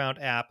the Paramount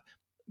app,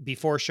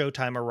 before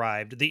Showtime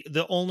arrived,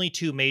 the only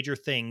two major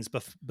things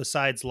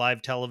besides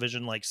live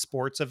television, like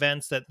sports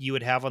events that you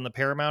would have on the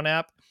Paramount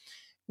app,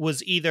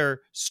 was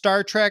either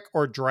Star Trek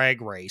or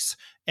Drag Race.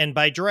 And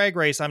by Drag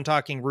Race, I'm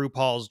talking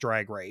RuPaul's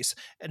Drag Race,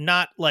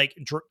 not like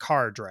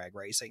car drag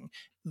racing.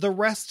 The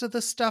rest of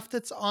the stuff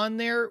that's on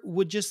there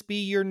would just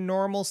be your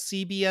normal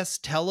CBS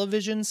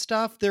television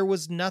stuff. There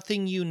was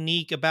nothing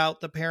unique about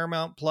the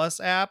Paramount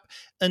Plus app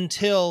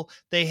until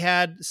they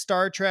had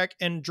Star Trek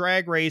and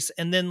Drag Race.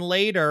 And then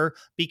later,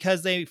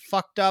 because they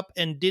fucked up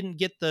and didn't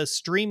get the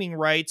streaming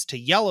rights to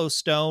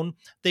Yellowstone,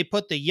 they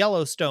put the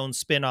Yellowstone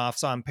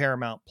spin-offs on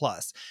Paramount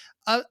Plus.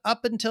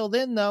 Up until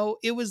then, though,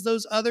 it was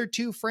those other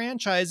two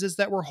franchises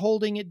that were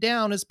holding it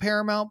down as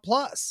Paramount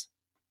Plus.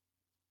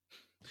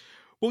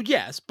 Well,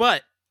 yes,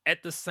 but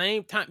at the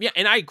same time, yeah,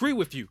 and I agree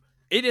with you.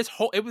 It's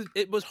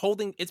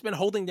been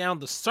holding down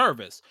the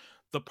service.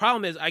 The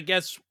problem is, I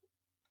guess,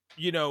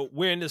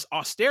 we're in this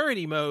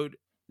austerity mode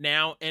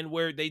now, and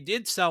where they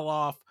did sell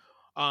off,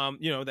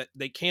 that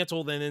they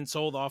canceled and then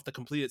sold off the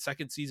completed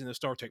second season of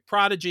Star Trek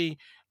Prodigy.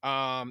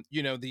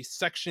 The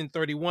Section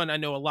 31. I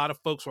know a lot of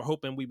folks were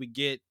hoping we would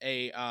get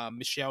a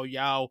Michelle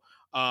Yeoh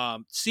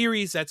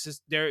series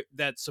that's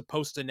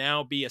supposed to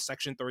now be a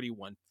Section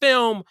 31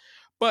 film.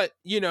 But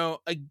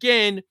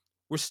again,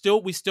 we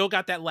still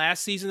got that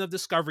last season of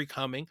Discovery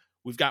coming.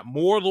 We've got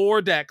more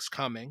Lower Decks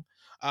coming.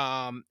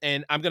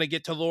 And I'm gonna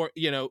get to lore.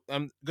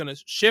 I'm gonna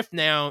shift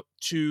now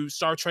to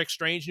Star Trek: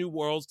 Strange New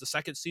Worlds, the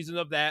second season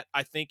of that.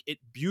 I think it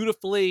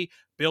beautifully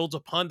builds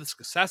upon the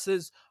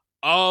successes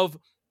of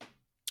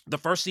the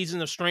first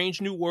season of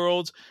Strange New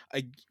Worlds.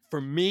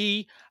 For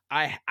me,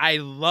 I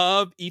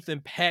love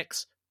Ethan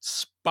Peck's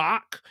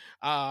Spock.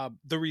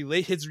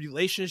 His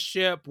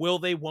relationship, will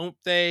they, won't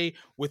they,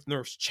 with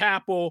Nurse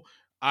Chapel.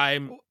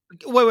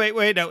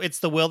 Wait. No, it's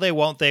the will they,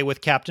 won't they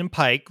with Captain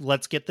Pike.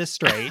 Let's get this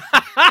straight.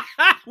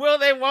 Will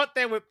they, won't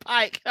they with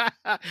Pike?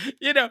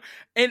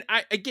 And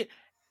again,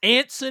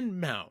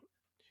 Anson Mount.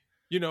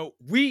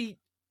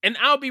 And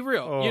I'll be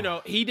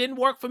real, he didn't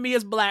work for me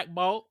as Black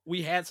Bolt.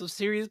 We had some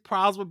serious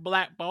problems with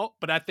Black Bolt,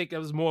 but I think it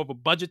was more of a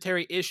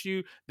budgetary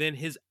issue than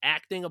his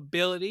acting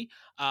ability.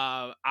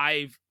 Anson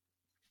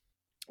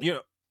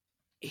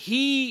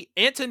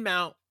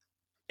Mount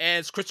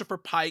as Christopher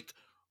Pike,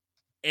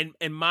 in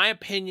my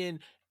opinion,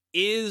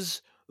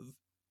 is,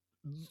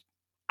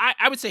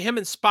 I would say him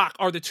and Spock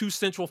are the two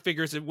central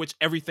figures in which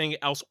everything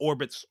else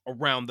orbits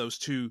around those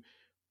two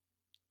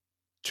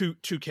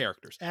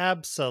characters.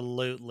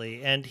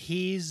 Absolutely. And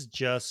he's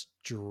just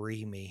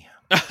dreamy.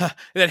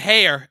 That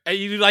hair.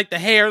 You like the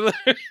hair?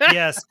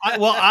 Yes.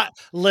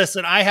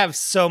 Listen, I have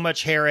so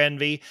much hair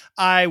envy.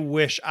 I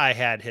wish I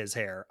had his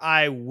hair.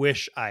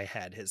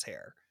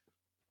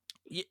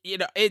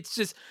 It's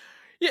just,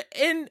 yeah.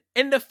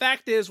 And the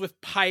fact is, with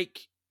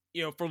Pike,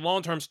 for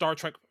long-term Star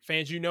Trek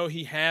fans,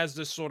 he has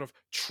this sort of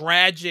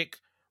tragic,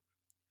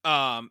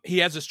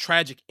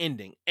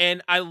 ending.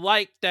 And I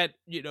like that,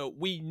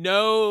 we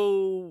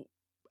know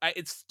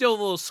it's still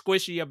a little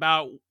squishy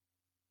about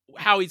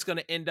how he's going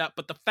to end up.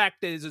 But the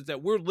fact is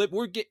that we're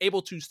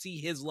able to see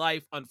his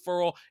life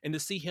unfurl and to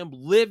see him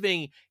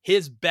living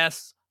his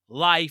best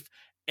life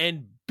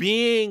and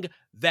being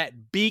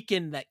that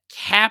beacon, that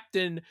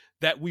captain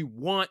that we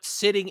want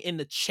sitting in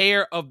the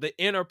chair of the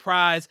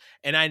Enterprise.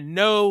 And I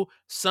know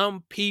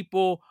some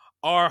people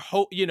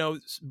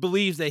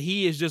believes that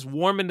he is just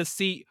warming the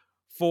seat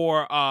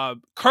for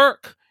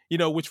Kirk,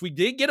 which we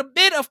did get a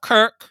bit of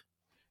Kirk.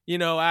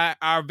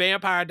 Our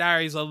Vampire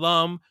Diaries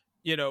alum,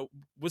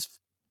 was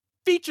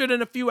featured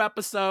in a few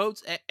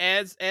episodes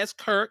as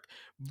Kirk,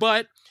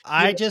 but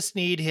I just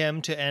need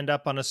him to end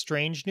up on a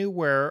Strange New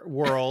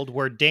World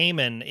where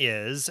Damon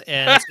is,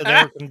 and so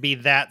there can be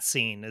that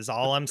scene, is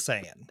all I'm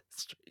saying.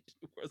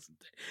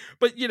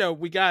 But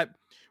we got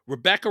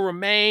Rebecca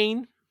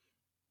Romaine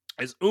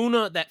as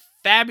Una, that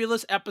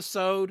fabulous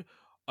episode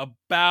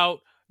about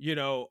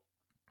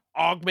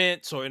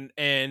augments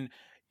and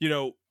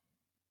the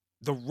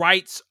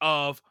rights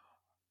of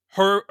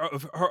her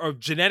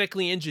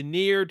genetically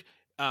engineered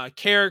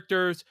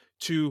characters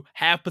to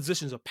have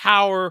positions of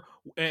power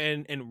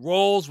and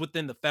roles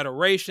within the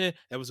Federation.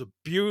 That was a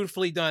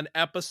beautifully done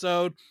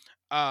episode.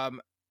 I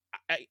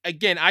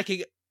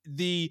could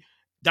the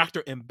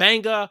Dr.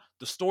 Mbanga,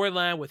 the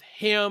storyline with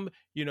him,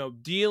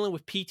 dealing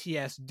with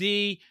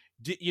PTSD,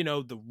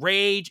 the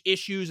rage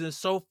issues and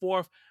so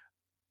forth.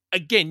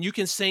 Again, you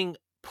can sing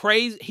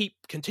praise,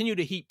 continue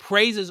to heap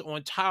praises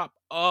on top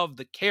of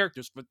the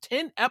characters for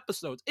 10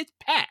 episodes. It's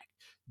packed.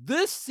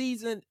 This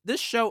season, this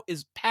show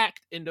is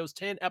packed in those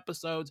 10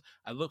 episodes.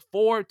 I look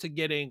forward to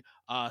getting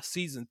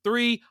season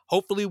 3.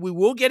 Hopefully we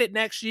will get it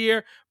next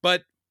year,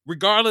 but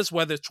regardless,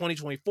 whether it's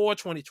 2024,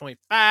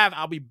 2025,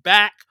 I'll be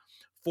back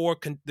for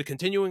the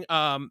continuing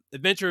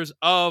adventures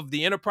of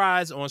the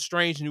Enterprise on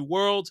Strange New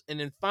Worlds. And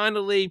then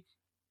finally,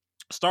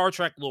 Star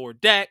Trek Lower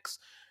Decks.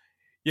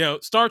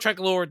 Star Trek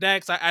Lower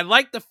Decks, I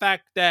like the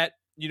fact that,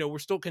 we're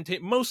still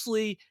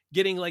mostly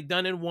getting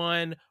done in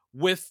one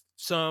with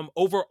some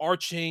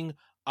overarching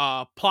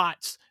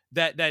plots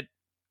that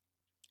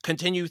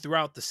continue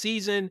throughout the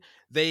season.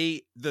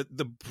 the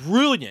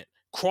brilliant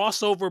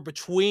crossover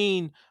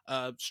between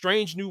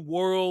Strange New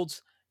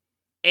Worlds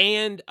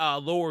and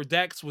Lower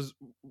Decks was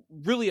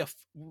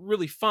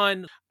really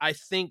fun. I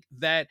think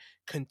that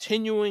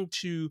continuing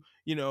to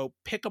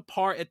pick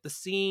apart at the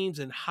seams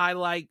and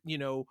highlight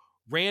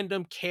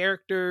random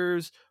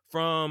characters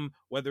from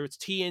whether it's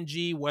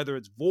TNG, whether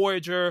it's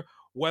Voyager,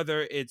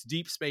 whether it's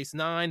Deep Space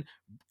Nine,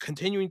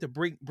 continuing to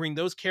bring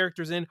those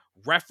characters in,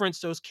 reference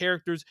those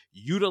characters,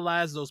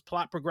 utilize those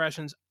plot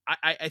progressions.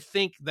 I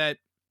think that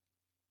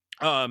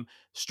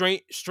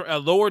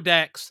Lower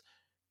Decks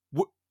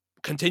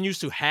continues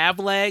to have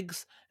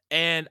legs,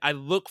 and I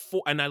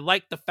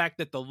like the fact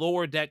that the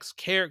Lower Decks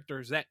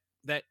characters,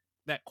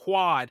 that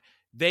quad,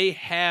 they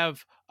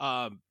have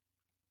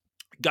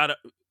got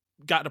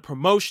a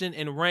promotion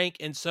in rank,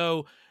 and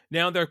so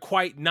now they're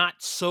quite not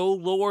so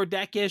Lower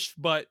Deckish,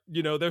 but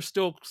they're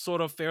still sort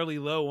of fairly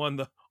low on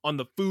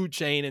the food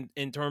chain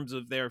in terms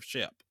of their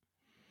ship.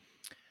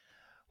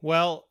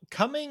 Well,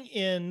 coming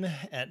in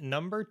at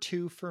number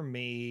 2 for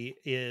me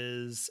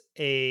is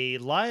a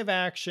live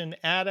action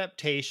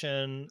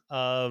adaptation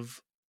of,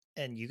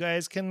 and you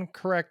guys can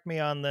correct me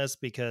on this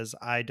because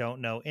I don't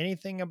know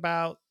anything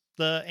about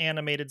the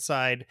animated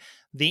side,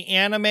 the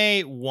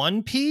anime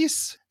One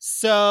Piece.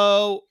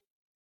 So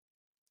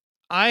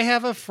I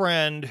have a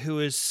friend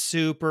who is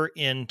super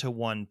into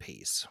One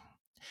Piece,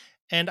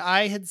 and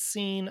I had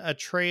seen a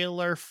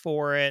trailer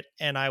for it,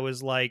 and I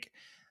was like,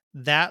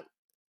 that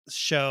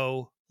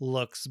show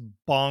looks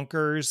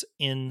bonkers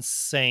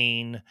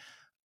insane.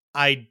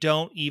 I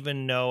don't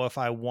even know if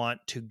I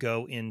want to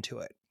go into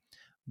it.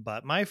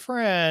 But my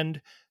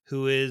friend,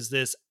 who is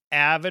this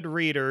avid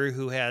reader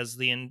who has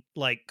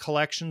like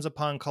collections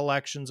upon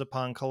collections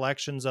upon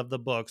collections of the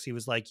books, he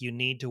was like, you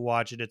need to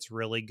watch it. It's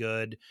really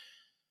good.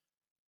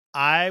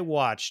 I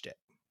watched it.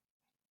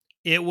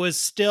 It was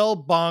still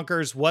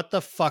bonkers. What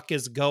the fuck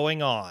is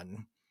going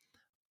on?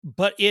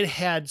 But it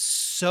had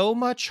so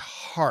much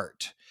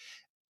heart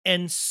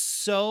and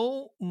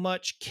so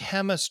much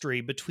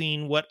chemistry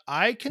between what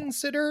I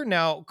consider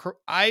now.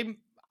 I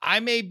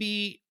may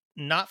be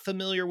not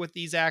familiar with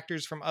these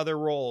actors from other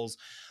roles,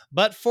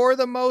 but for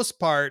the most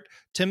part,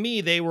 to me,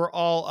 they were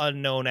all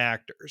unknown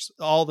actors,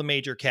 all the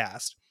major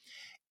cast,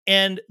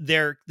 and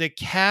the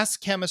cast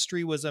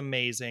chemistry was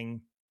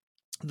amazing.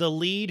 The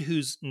lead,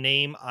 whose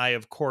name I,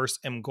 of course,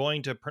 am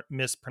going to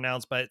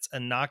mispronounce, but it's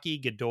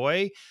Anaki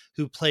Godoy,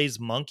 who plays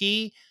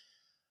Monkey.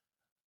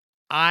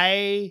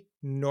 I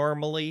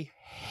normally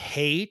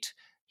hate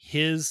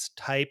his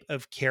type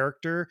of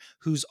character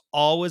who's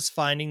always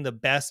finding the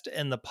best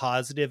and the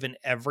positive in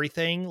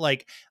everything.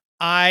 Like,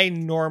 I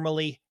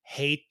normally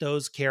hate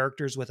those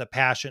characters with a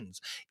passion.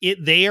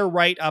 They are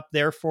right up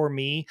there for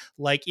me.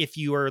 Like, if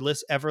you are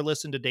ever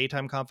listen to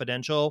Daytime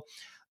Confidential,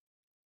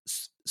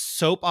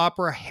 soap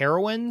opera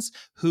heroines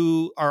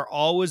who are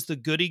always the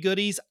goody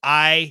goodies,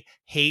 I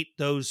hate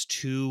those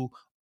two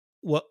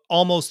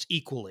almost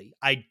equally.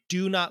 I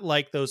do not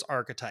like those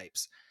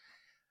archetypes.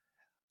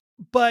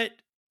 But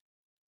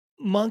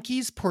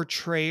Monkey's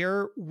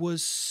portrayer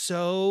was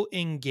so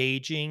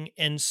engaging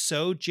and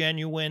so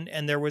genuine,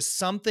 and there was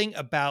something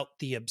about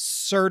the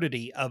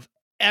absurdity of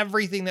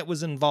everything that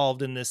was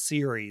involved in this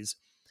series.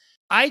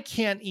 I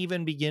can't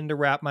even begin to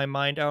wrap my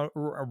mind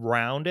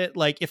around it.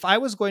 Like, if I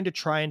was going to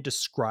try and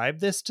describe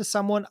this to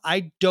someone,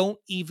 I don't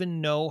even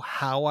know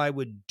how I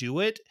would do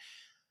it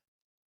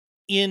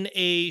in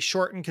a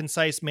short and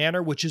concise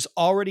manner, which is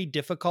already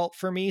difficult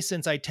for me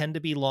since I tend to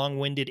be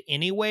long-winded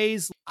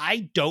anyways.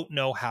 I don't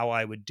know how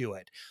I would do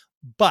it.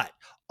 But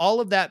all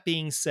of that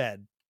being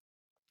said,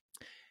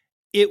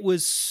 it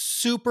was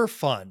super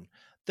fun.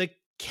 The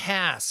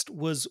cast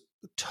was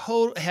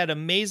had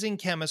amazing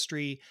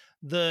chemistry.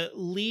 The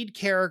lead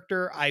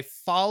character, I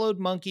followed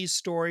Monkey's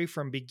story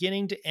from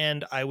beginning to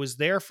end. I was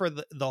there for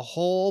the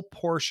whole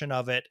portion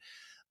of it.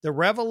 The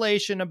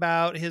revelation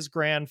about his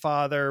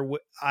grandfather,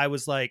 I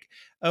was like,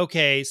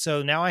 okay,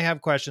 so now I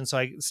have questions. So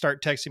I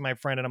start texting my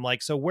friend and I'm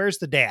like, so where's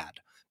the dad?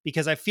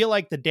 Because I feel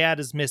like the dad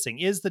is missing.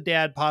 Is the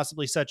dad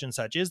possibly such and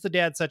such? Is the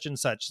dad such and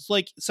such? It's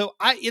like, so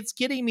it's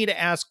getting me to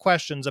ask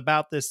questions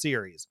about this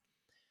series.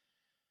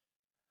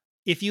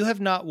 If you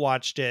have not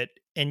watched it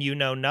and you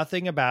know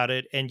nothing about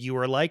it and you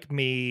were like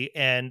me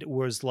and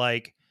was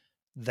like,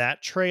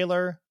 that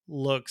trailer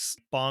looks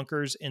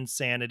bonkers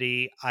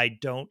insanity, I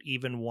don't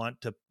even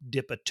want to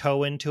dip a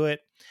toe into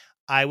it,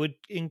 I would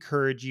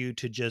encourage you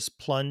to just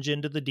plunge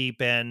into the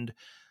deep end.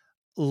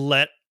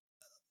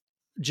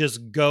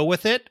 Just go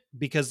with it,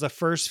 because the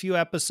first few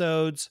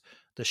episodes,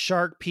 the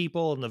shark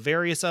people and the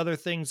various other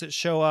things that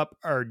show up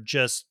are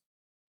just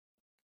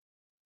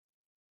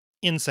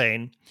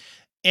insane.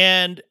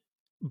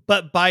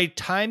 But by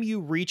time you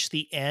reach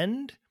the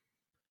end,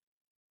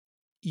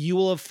 you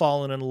will have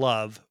fallen in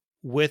love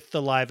with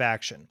the live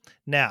action.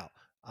 Now,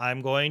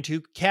 I'm going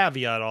to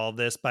caveat all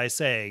this by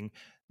saying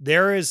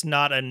there is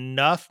not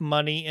enough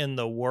money in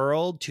the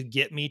world to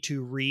get me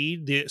to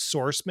read the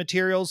source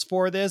materials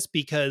for this,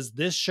 because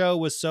this show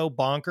was so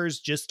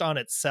bonkers just on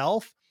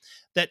itself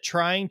that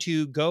trying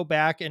to go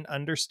back and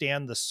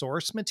understand the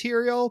source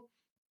material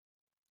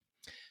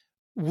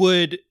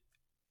would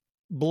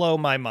blow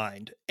my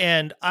mind.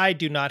 And I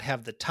do not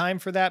have the time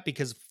for that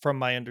because, from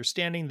my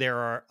understanding, there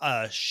are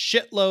a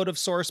shitload of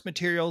source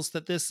materials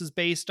that this is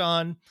based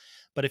on.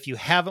 But if you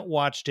haven't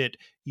watched it,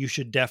 you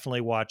should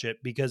definitely watch it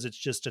because it's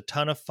just a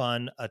ton of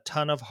fun, a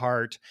ton of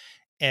heart,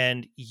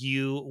 and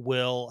you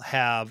will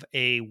have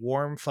a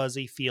warm,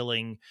 fuzzy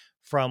feeling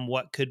from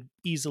what could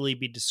easily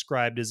be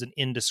described as an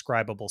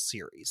indescribable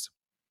series.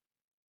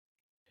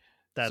 So,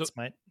 That's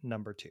my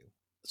number 2.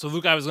 so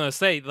Luke, I was gonna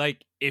say,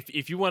 like,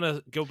 if you want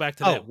to go back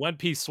to that One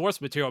Piece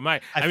source material, I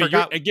mean,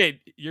 forgot.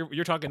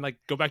 you're talking like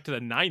go back to the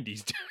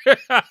 90s.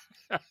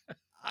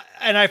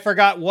 And I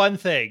forgot one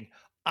thing.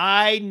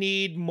 I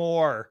need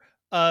more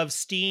of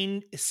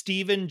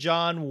Stephen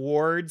John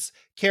Ward's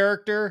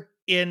character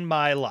in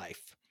my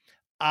life.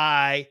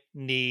 I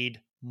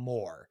need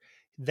more.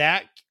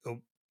 That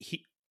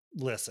he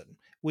listen.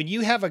 When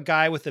you have a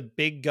guy with a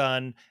big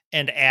gun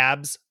and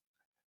abs,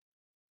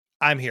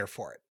 I'm here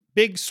for it.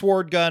 Big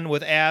sword gun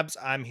with abs,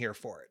 I'm here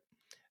for it.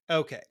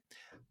 Okay.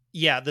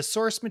 Yeah, the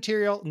source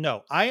material,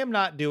 no, I am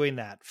not doing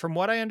that. From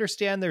what I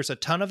understand, there's a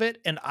ton of it,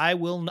 and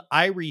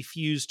I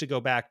refuse to go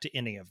back to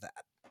any of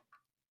that.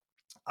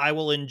 I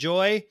will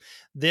enjoy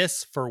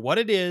this for what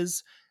it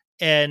is,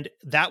 and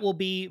that will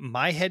be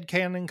my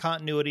headcanon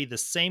continuity the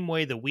same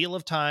way the Wheel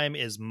of Time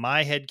is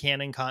my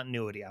headcanon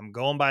continuity. I'm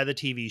going by the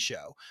TV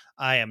show.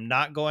 I am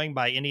not going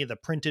by any of the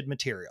printed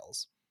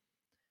materials.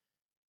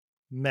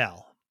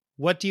 Mel,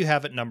 what do you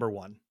have at number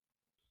 1?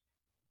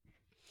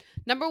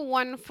 Number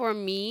 1 for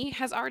me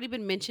has already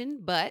been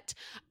mentioned, but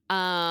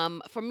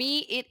for me,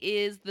 it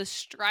is the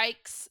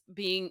strikes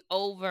being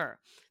over.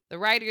 The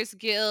Writers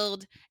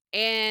Guild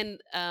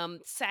and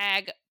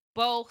SAG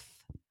both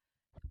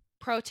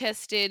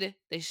protested,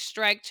 they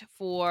striked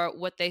for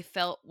what they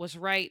felt was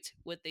right,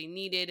 what they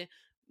needed,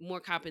 more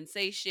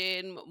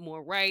compensation,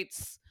 more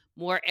rights,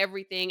 more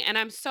everything. And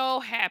I'm so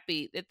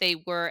happy that they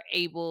were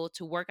able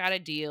to work out a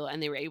deal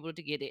and they were able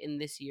to get it in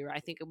this year.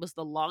 I think it was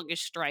the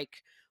longest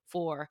strike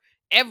for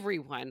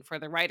everyone, for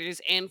the writers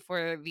and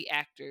for the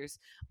actors.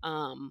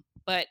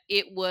 But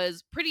it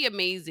was pretty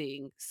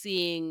amazing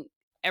seeing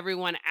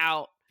everyone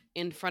out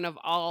in front of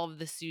all of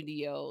the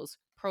studios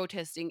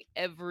protesting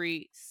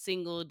every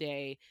single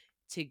day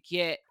to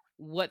get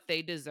what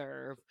they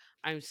deserve.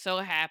 I'm so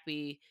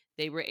happy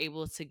they were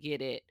able to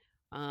get it.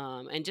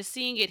 And just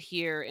seeing it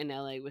here in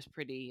LA was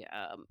pretty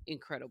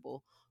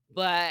incredible.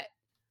 But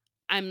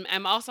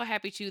I'm also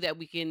happy too that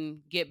we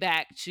can get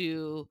back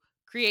to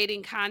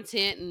creating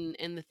content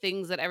and the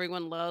things that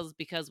everyone loves,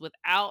 because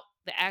without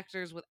the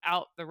actors,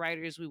 without the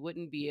writers, we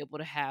wouldn't be able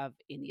to have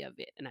any of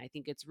it. And I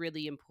think it's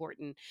really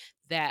important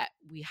that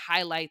we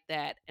highlight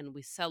that and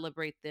we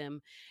celebrate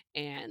them,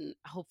 and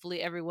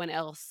hopefully everyone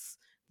else,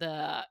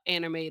 the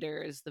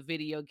animators, the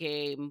video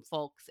game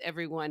folks,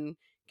 everyone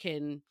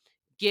can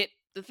get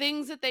the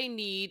things that they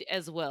need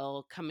as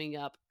well coming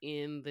up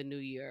in the new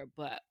year.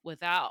 But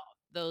without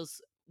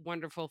those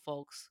wonderful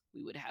folks,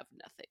 we would have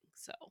nothing.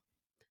 So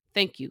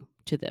thank you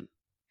to them.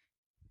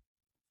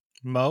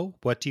 Mo,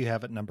 what do you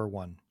have at number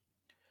 1?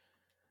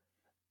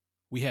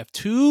 We have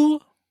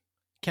count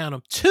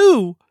them,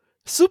 2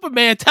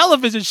 Superman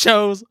television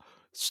shows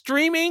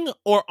streaming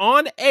or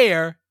on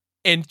air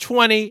in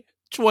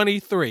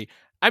 2023.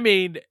 I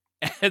mean,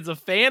 as a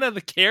fan of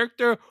the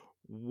character,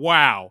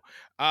 wow.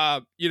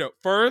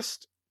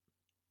 First,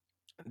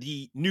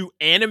 the new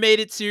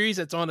animated series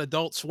that's on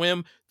Adult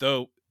Swim,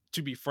 though,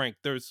 to be frank,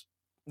 there's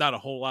not a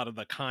whole lot of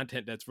the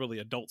content that's really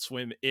Adult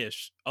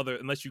Swim-ish,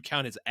 unless you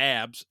count his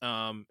abs.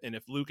 And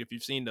if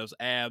you've seen those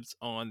abs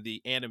on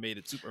the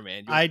animated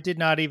Superman, I did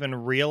not even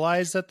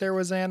realize that there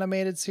was an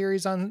animated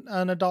series on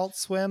Adult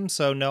Swim,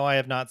 so no, I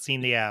have not seen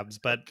the abs.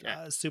 But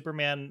okay.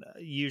 Superman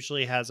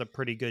usually has a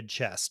pretty good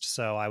chest,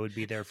 so I would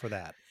be there for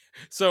that.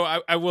 So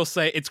I will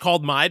say it's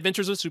called My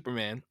Adventures with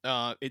Superman.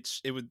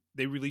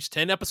 They released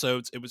 10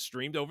 episodes. It was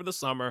streamed over the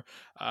summer.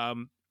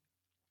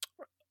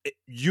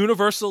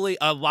 Universally,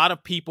 a lot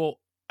of people,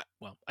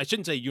 well, I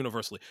shouldn't say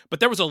universally, but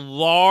there was a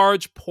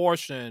large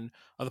portion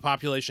of the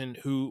population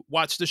who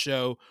watched the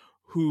show,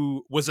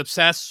 who was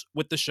obsessed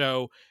with the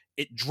show.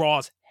 It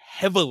draws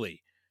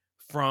heavily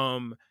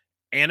from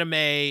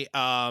anime,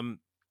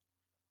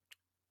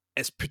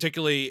 as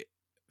particularly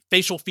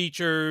facial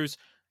features,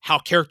 how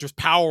characters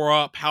power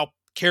up, how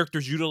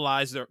characters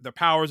utilize their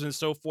powers and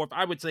so forth.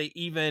 I would say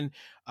even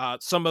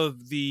some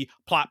of the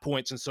plot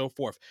points and so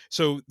forth.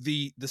 So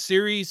the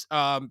series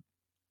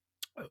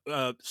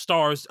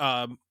stars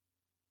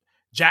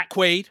Jack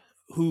Quaid,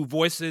 who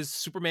voices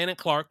Superman and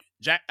Clark.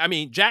 Jack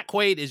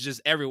Quaid is just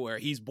everywhere.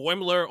 He's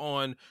Boimler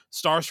on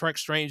Star Trek: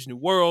 Strange New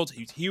Worlds.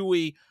 He's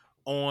Huey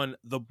on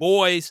The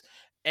Boys,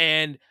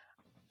 and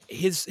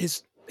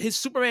his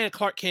Superman and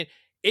Clark Kent.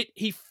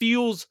 He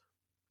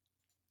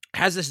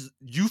has this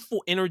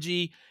youthful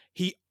energy.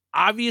 He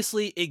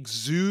obviously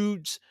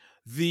exudes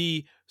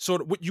the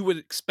sort of what you would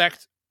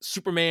expect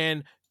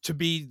Superman to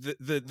be,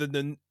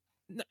 the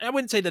I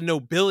wouldn't say the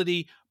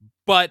nobility,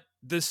 but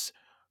this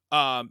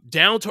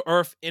down to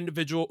earth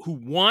individual who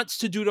wants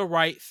to do the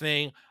right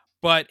thing,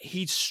 but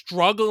he's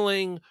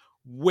struggling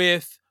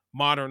with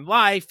modern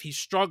life. He's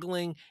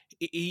struggling.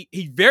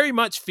 He very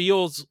much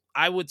feels,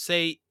 I would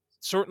say,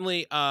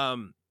 certainly a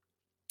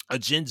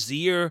Gen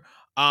Zer,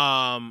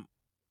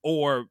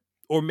 or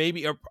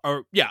maybe,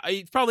 or yeah,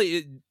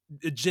 probably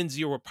a Gen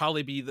Z would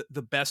probably be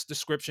the best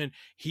description.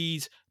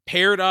 He's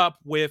paired up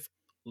with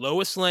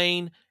Lois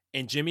Lane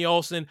and Jimmy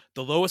Olsen.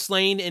 The Lois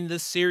Lane in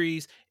this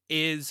series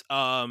is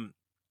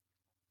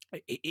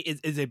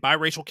is a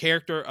biracial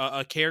character,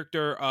 a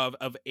character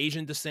of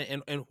Asian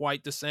descent and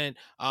white descent.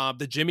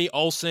 The Jimmy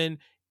Olsen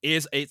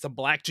it's a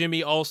black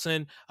Jimmy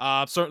Olsen.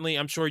 Certainly,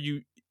 I'm sure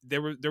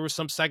there were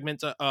some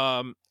segments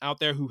out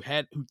there who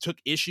took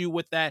issue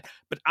with that,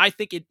 but I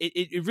think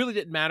it really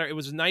didn't matter. It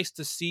was nice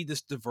to see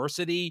this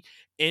diversity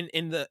in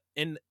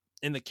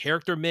the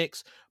character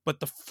mix, but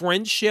the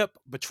friendship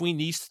between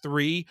these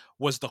three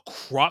was the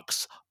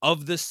crux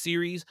of this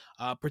series,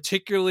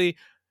 particularly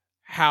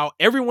how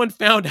everyone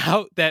found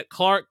out that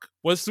Clark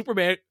was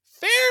Superman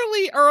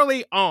fairly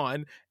early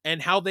on,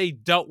 and how they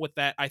dealt with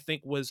that, I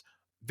think, was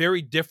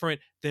very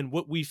different than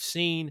what we've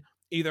seen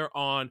either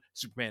on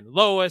Superman and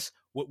Lois,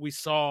 what we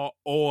saw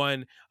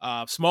on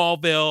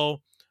Smallville,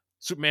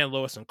 Superman,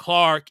 Lois, and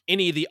Clark,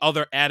 any of the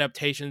other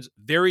adaptations.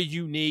 Very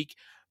unique.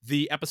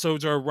 The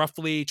episodes are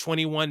roughly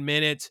 21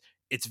 minutes.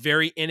 It's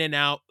very in and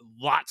out,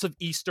 lots of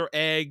Easter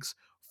eggs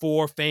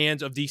for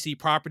fans of DC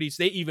properties.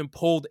 They even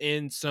pulled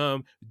in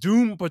some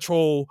Doom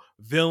Patrol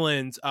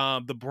villains,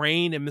 the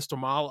Brain and Mr.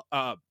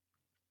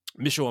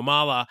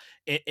 Amala,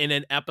 in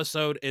an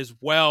episode as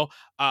well.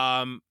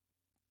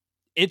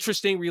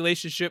 Interesting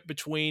relationship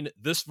between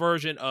this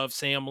version of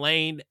Sam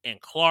Lane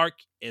and Clark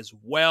as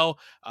well.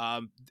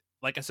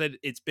 Like I said,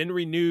 it's been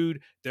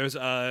renewed. There's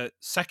a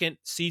second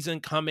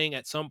season coming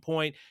at some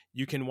point.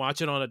 You can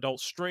watch it on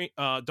Adult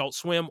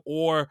Swim,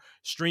 or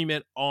stream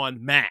it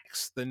on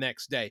Max the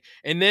next day.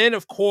 And then,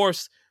 of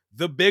course,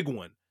 the big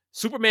one,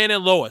 Superman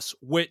and Lois,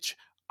 which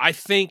I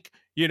think,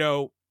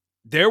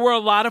 there were a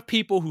lot of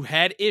people who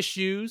had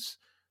issues.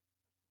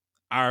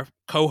 Our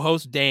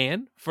co-host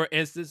Dan, for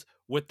instance,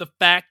 with the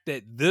fact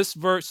that this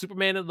verse,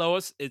 Superman and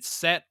Lois, is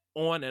set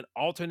on an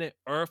alternate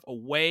Earth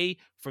away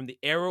from the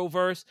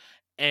Arrowverse.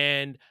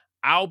 And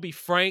I'll be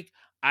frank,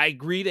 I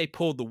agree they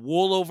pulled the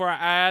wool over our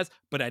eyes,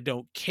 but I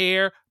don't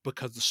care,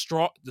 because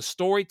the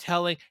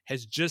storytelling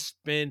has just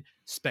been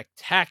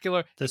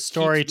spectacular. The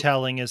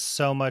storytelling is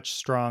so much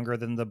stronger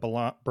than the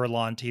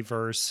Berlanti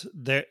verse.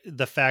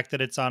 The fact that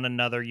it's on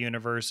another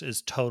universe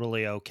is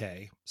totally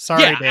okay.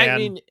 Sorry, yeah, Dan. I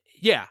mean,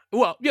 yeah.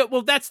 Well,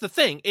 that's the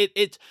thing.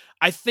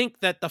 I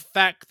think that the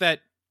fact that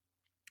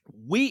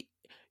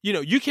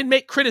you can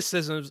make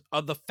criticisms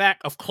of the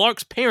fact of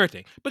Clark's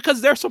parenting,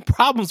 because there's some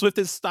problems with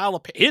his style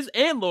of his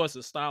and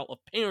Lois's style of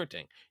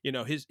parenting.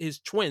 His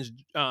twins,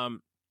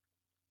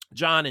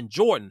 John and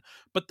Jordan.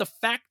 But the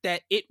fact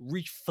that it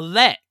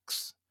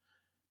reflects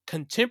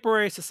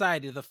contemporary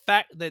society, the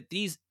fact that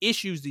these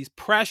issues, these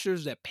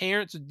pressures that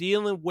parents are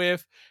dealing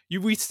with,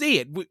 we see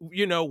it.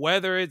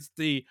 Whether it's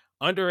the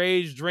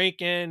underage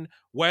drinking,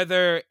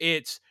 whether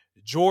it's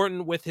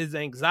Jordan with his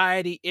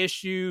anxiety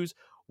issues,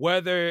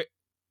 whether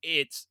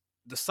it's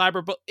the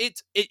cyber, but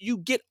you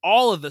get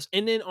all of this.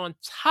 And then on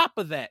top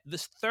of that,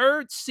 this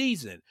third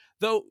season,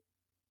 though,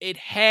 it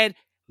had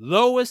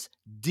Lois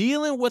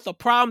dealing with a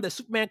problem that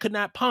Superman could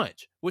not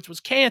punch, which was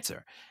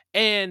cancer.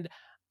 And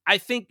I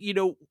think,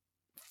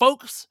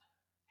 folks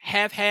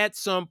have had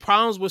some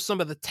problems with some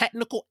of the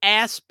technical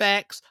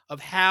aspects of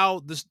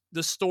how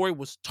the story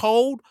was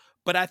told.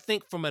 But I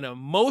think from an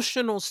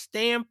emotional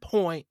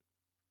standpoint,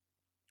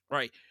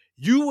 right,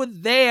 you were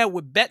there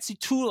with Betsy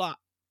Tulloch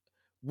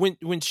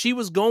when she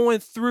was going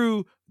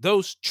through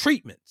those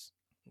treatments.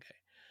 Okay.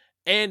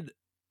 And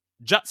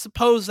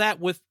juxtapose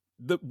that with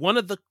one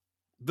of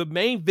the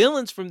main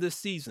villains from this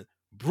season,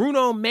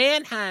 Bruno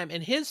Mannheim,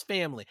 and his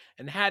family,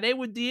 and how they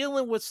were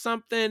dealing with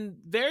something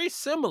very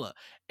similar.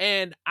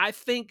 And I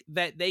think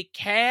that they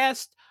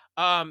cast,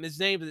 his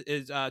name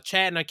is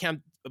Chad, and I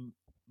can't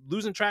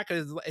losing track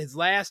of his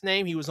last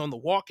name. He was on The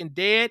Walking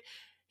Dead.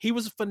 He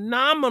was a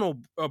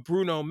phenomenal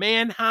Bruno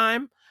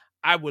Mannheim.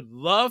 I would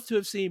love to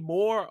have seen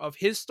more of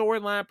his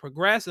storyline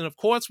progress. And of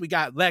course, we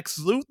got Lex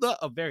Luthor,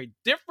 a very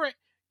different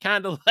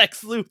kind of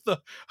Lex Luthor,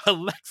 a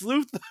Lex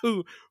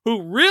Luthor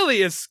who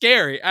really is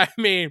scary. I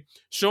mean,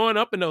 showing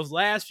up in those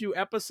last few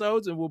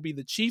episodes, and will be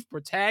the chief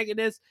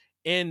protagonist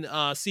in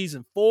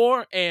season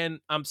 4. And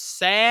I'm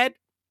sad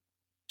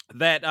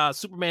that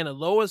Superman and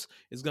Lois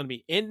is going to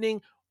be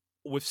ending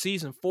with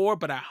season 4,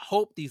 but I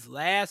hope these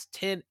last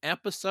 10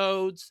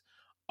 episodes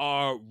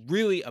are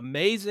really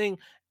amazing.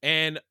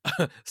 And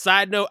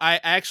side note, I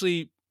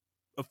actually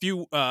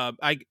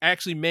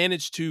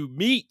managed to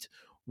meet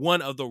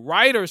one of the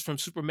writers from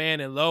Superman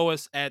and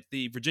Lois at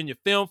the Virginia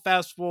Film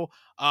Festival.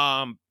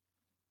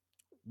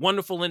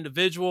 Wonderful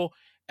individual.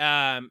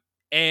 And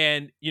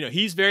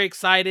he's very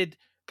excited,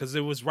 because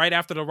it was right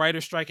after the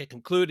writer's strike had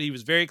concluded. He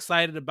was very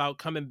excited about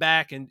coming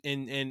back and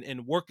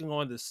working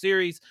on the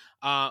series.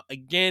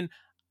 Again,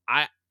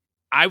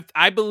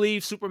 I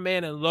believe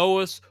Superman and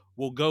Lois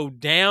will go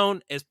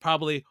down as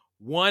probably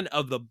one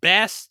of the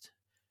best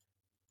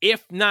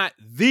if not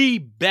the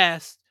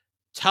best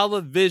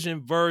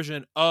television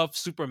version of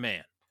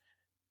Superman.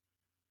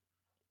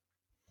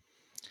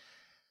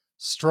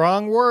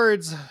 Strong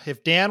words.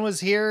 If Dan was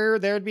here,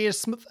 there'd be a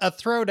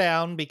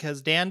throwdown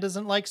because Dan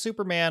doesn't like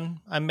Superman.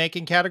 I'm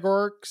making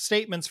categorical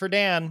statements for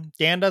Dan.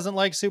 Dan doesn't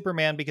like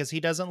Superman because he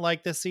doesn't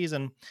like this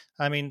season.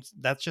 I mean,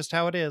 that's just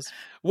how it is.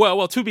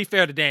 Well, to be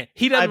fair to Dan,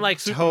 he doesn't I'm like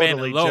Superman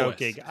totally and Lois.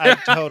 joking. I'm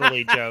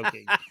totally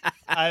joking.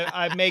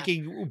 I'm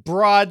making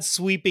broad,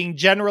 sweeping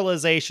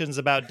generalizations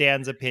about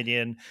Dan's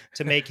opinion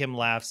to make him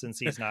laugh since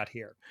he's not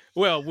here.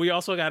 Well, we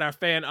also got our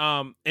fan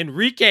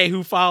Enrique,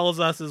 who follows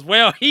us as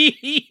well.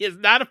 He is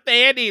not a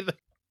fan either.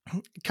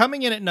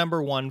 Coming in at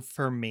number one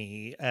for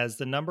me as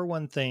the number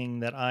one thing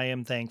that I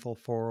am thankful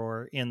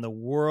for in the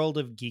world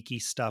of geeky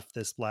stuff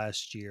this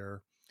last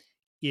year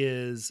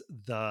is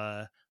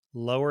the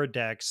Lower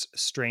Decks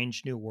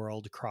Strange New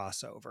World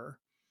crossover.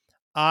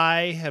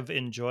 I have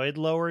enjoyed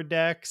Lower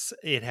Decks.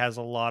 It has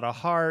a lot of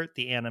heart.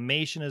 The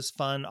animation is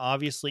fun.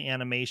 Obviously,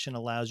 animation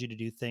allows you to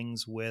do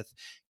things with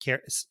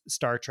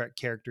Star Trek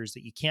characters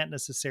that you can't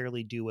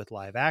necessarily do with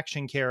live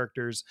action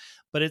characters,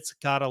 but it's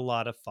got a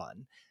lot of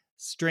fun.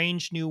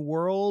 Strange New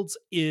Worlds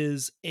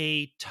is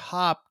a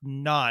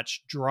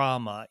top-notch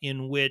drama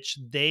in which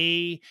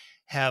they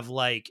have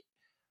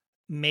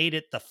made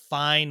it the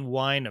fine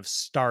wine of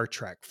Star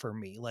Trek for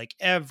me. Like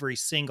every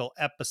single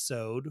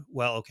episode,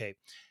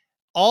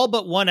 all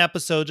but one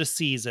episode a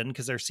season,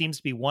 because there seems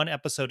to be one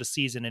episode a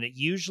season, and it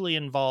usually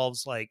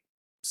involves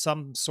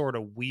some sort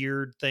of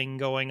weird thing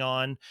going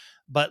on.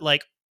 But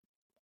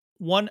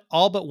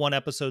all but one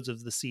episodes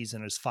of the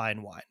season is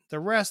fine wine. The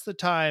rest of the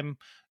time,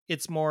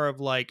 it's more of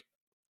a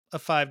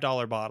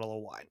 $5 bottle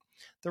of wine.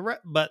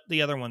 But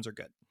the other ones are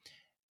good.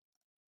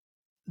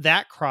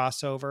 That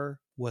crossover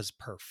was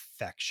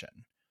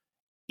perfection.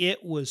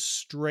 It was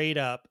straight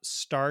up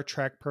Star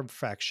Trek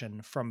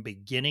perfection from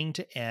beginning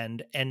to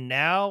end. And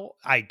now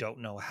I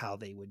don't know how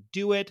they would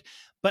do it,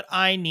 but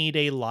I need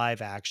a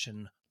live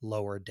action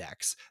Lower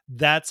Decks.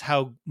 That's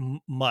how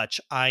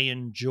much I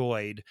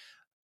enjoyed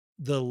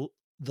the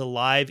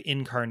live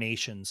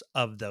incarnations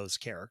of those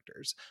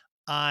characters.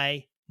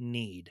 I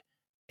need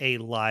a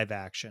live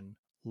action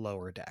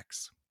Lower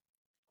Decks.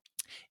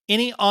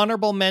 Any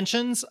honorable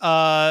mentions?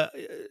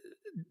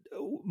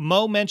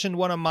 Mo mentioned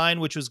one of mine,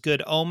 which was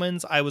Good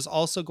Omens. I was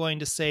also going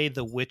to say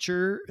the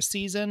Witcher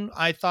season.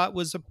 I thought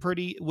was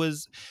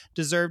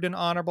deserved an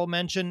honorable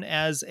mention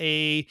as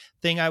a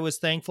thing I was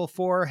thankful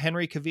for.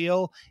 Henry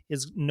Cavill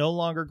is no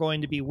longer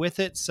going to be with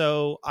it,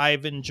 so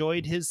I've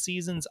enjoyed his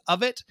seasons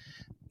of it.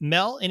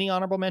 Mel, any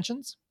honorable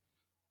mentions?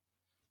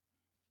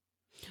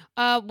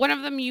 One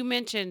of them you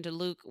mentioned,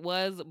 Luke,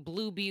 was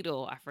Blue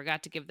Beetle. I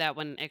forgot to give that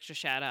one an extra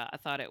shout out. I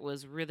thought it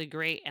was really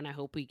great, and I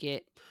hope we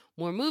get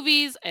more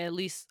movies, at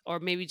least, or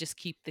maybe just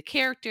keep the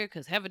character,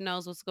 because heaven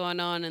knows what's going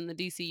on in the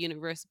DC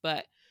universe.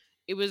 But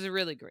it was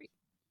really great.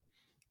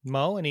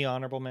 Mo, any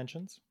honorable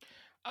mentions?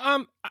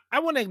 I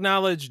want to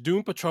acknowledge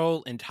Doom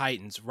Patrol and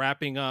Titans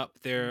wrapping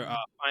up their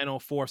final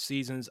 4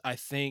 seasons. I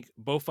think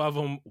both of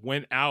them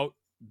went out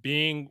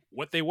being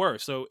what they were.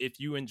 So if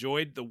you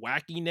enjoyed the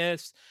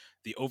wackiness,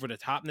 the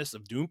over-the-topness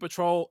of Doom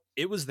Patrol,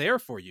 it was there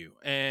for you.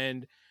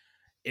 And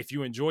if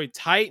you enjoyed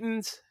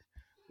Titans,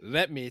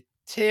 let me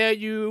tell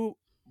you,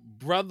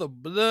 Brother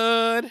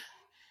Blood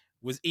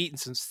was eating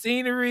some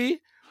scenery,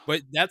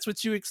 but that's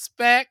what you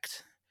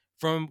expect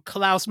from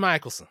Klaus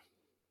Michelson.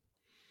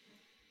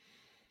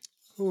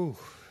 Ooh.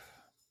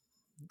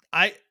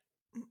 I'm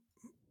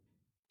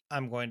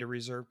going to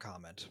reserve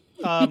comment.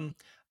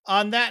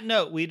 On that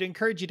note, we'd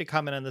encourage you to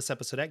comment on this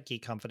episode at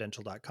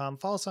geekconfidential.com.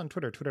 Follow us on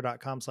Twitter,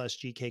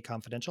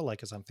 twitter.com/gkconfidential.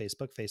 Like us on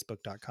Facebook,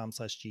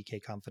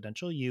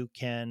 facebook.com/gkconfidential. You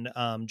can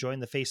join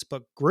the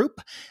Facebook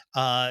group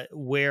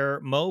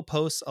where Mo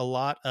posts a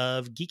lot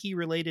of geeky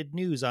related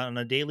news on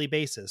a daily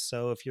basis.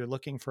 So if you're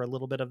looking for a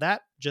little bit of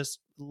that, just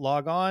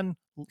log on,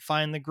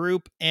 find the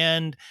group,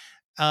 and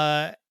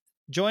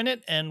join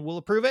it, and we'll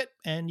approve it,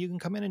 and you can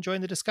come in and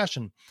join the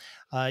discussion.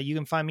 You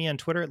can find me on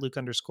Twitter at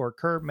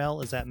Luke_Kerr.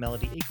 Mel is at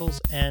Melody Equals,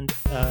 and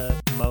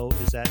Mo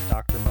is at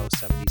Dr.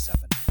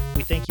 Mo77.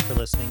 We thank you for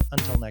listening.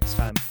 Until next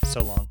time,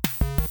 so long.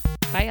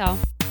 Bye, y'all.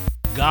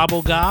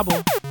 Gobble,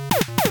 gobble.